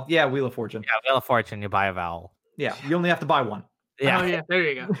vowel. Yeah, Wheel of Fortune. Yeah, Wheel of Fortune. You buy a vowel. Yeah, you only have to buy one. Yeah. Oh yeah, there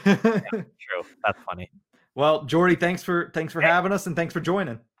you go. True. That's funny. Well, Jordy, thanks for having us, and thanks for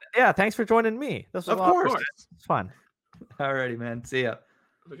joining. Yeah, thanks for joining me. This was of course. It's fun. Alrighty, man. See ya.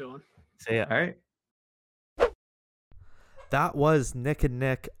 Have a good one. See ya. All right. That was Nick and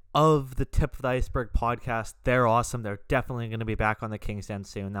Nick of the Tip of the Iceberg podcast. They're awesome. They're definitely going to be back on the King's Den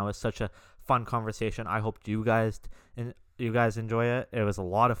soon. That was such a fun conversation. I hope you guys enjoy it. It was a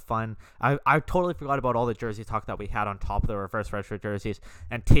lot of fun. I totally forgot about all the jersey talk that we had on top of the reverse retro jerseys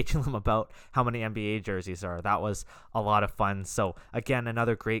and teaching them about how many NBA jerseys are. That was a lot of fun. So again,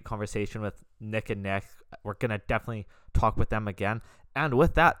 another great conversation with Nick and Nick. We're going to definitely talk with them again. And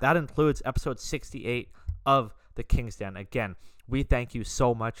with that includes episode 68 of the King's Den. Again, we thank you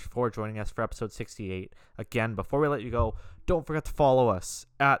so much for joining us for episode 68. Again, before we let you go, don't forget to follow us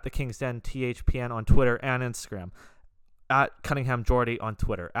at the King's Den THPN on Twitter and Instagram, at Cunningham Jordy on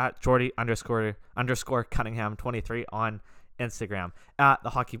Twitter, at Jordy_Cunningham 23 on Instagram, at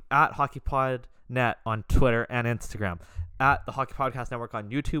HockeyPodNet on Twitter and Instagram, at the Hockey Podcast Network on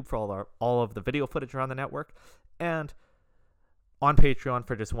YouTube for all of the video footage around the network, and on Patreon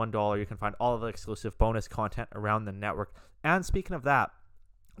for just $1, you can find all of the exclusive bonus content around the network. And speaking of that,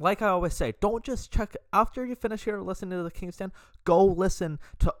 like I always say, don't just check after you finish here listening to the King's Den. Go listen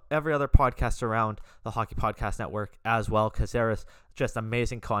to every other podcast around the Hockey Podcast Network as well, because there is just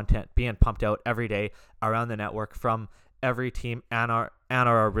amazing content being pumped out every day around the network from every team and our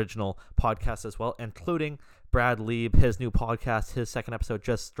original podcast as well, including Brad Lieb, his new podcast, his third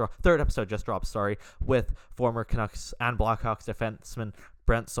episode just dropped, with former Canucks and Blackhawks defenseman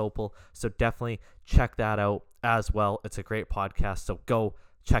Brent Sopel. So definitely check that out as well. It's a great podcast, so go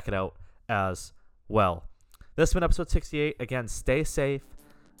check it out as well. This has been episode 68. Again, stay safe,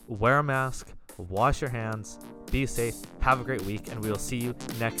 wear a mask, wash your hands, be safe, have a great week, and we will see you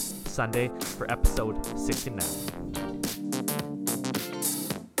next Sunday for episode 69.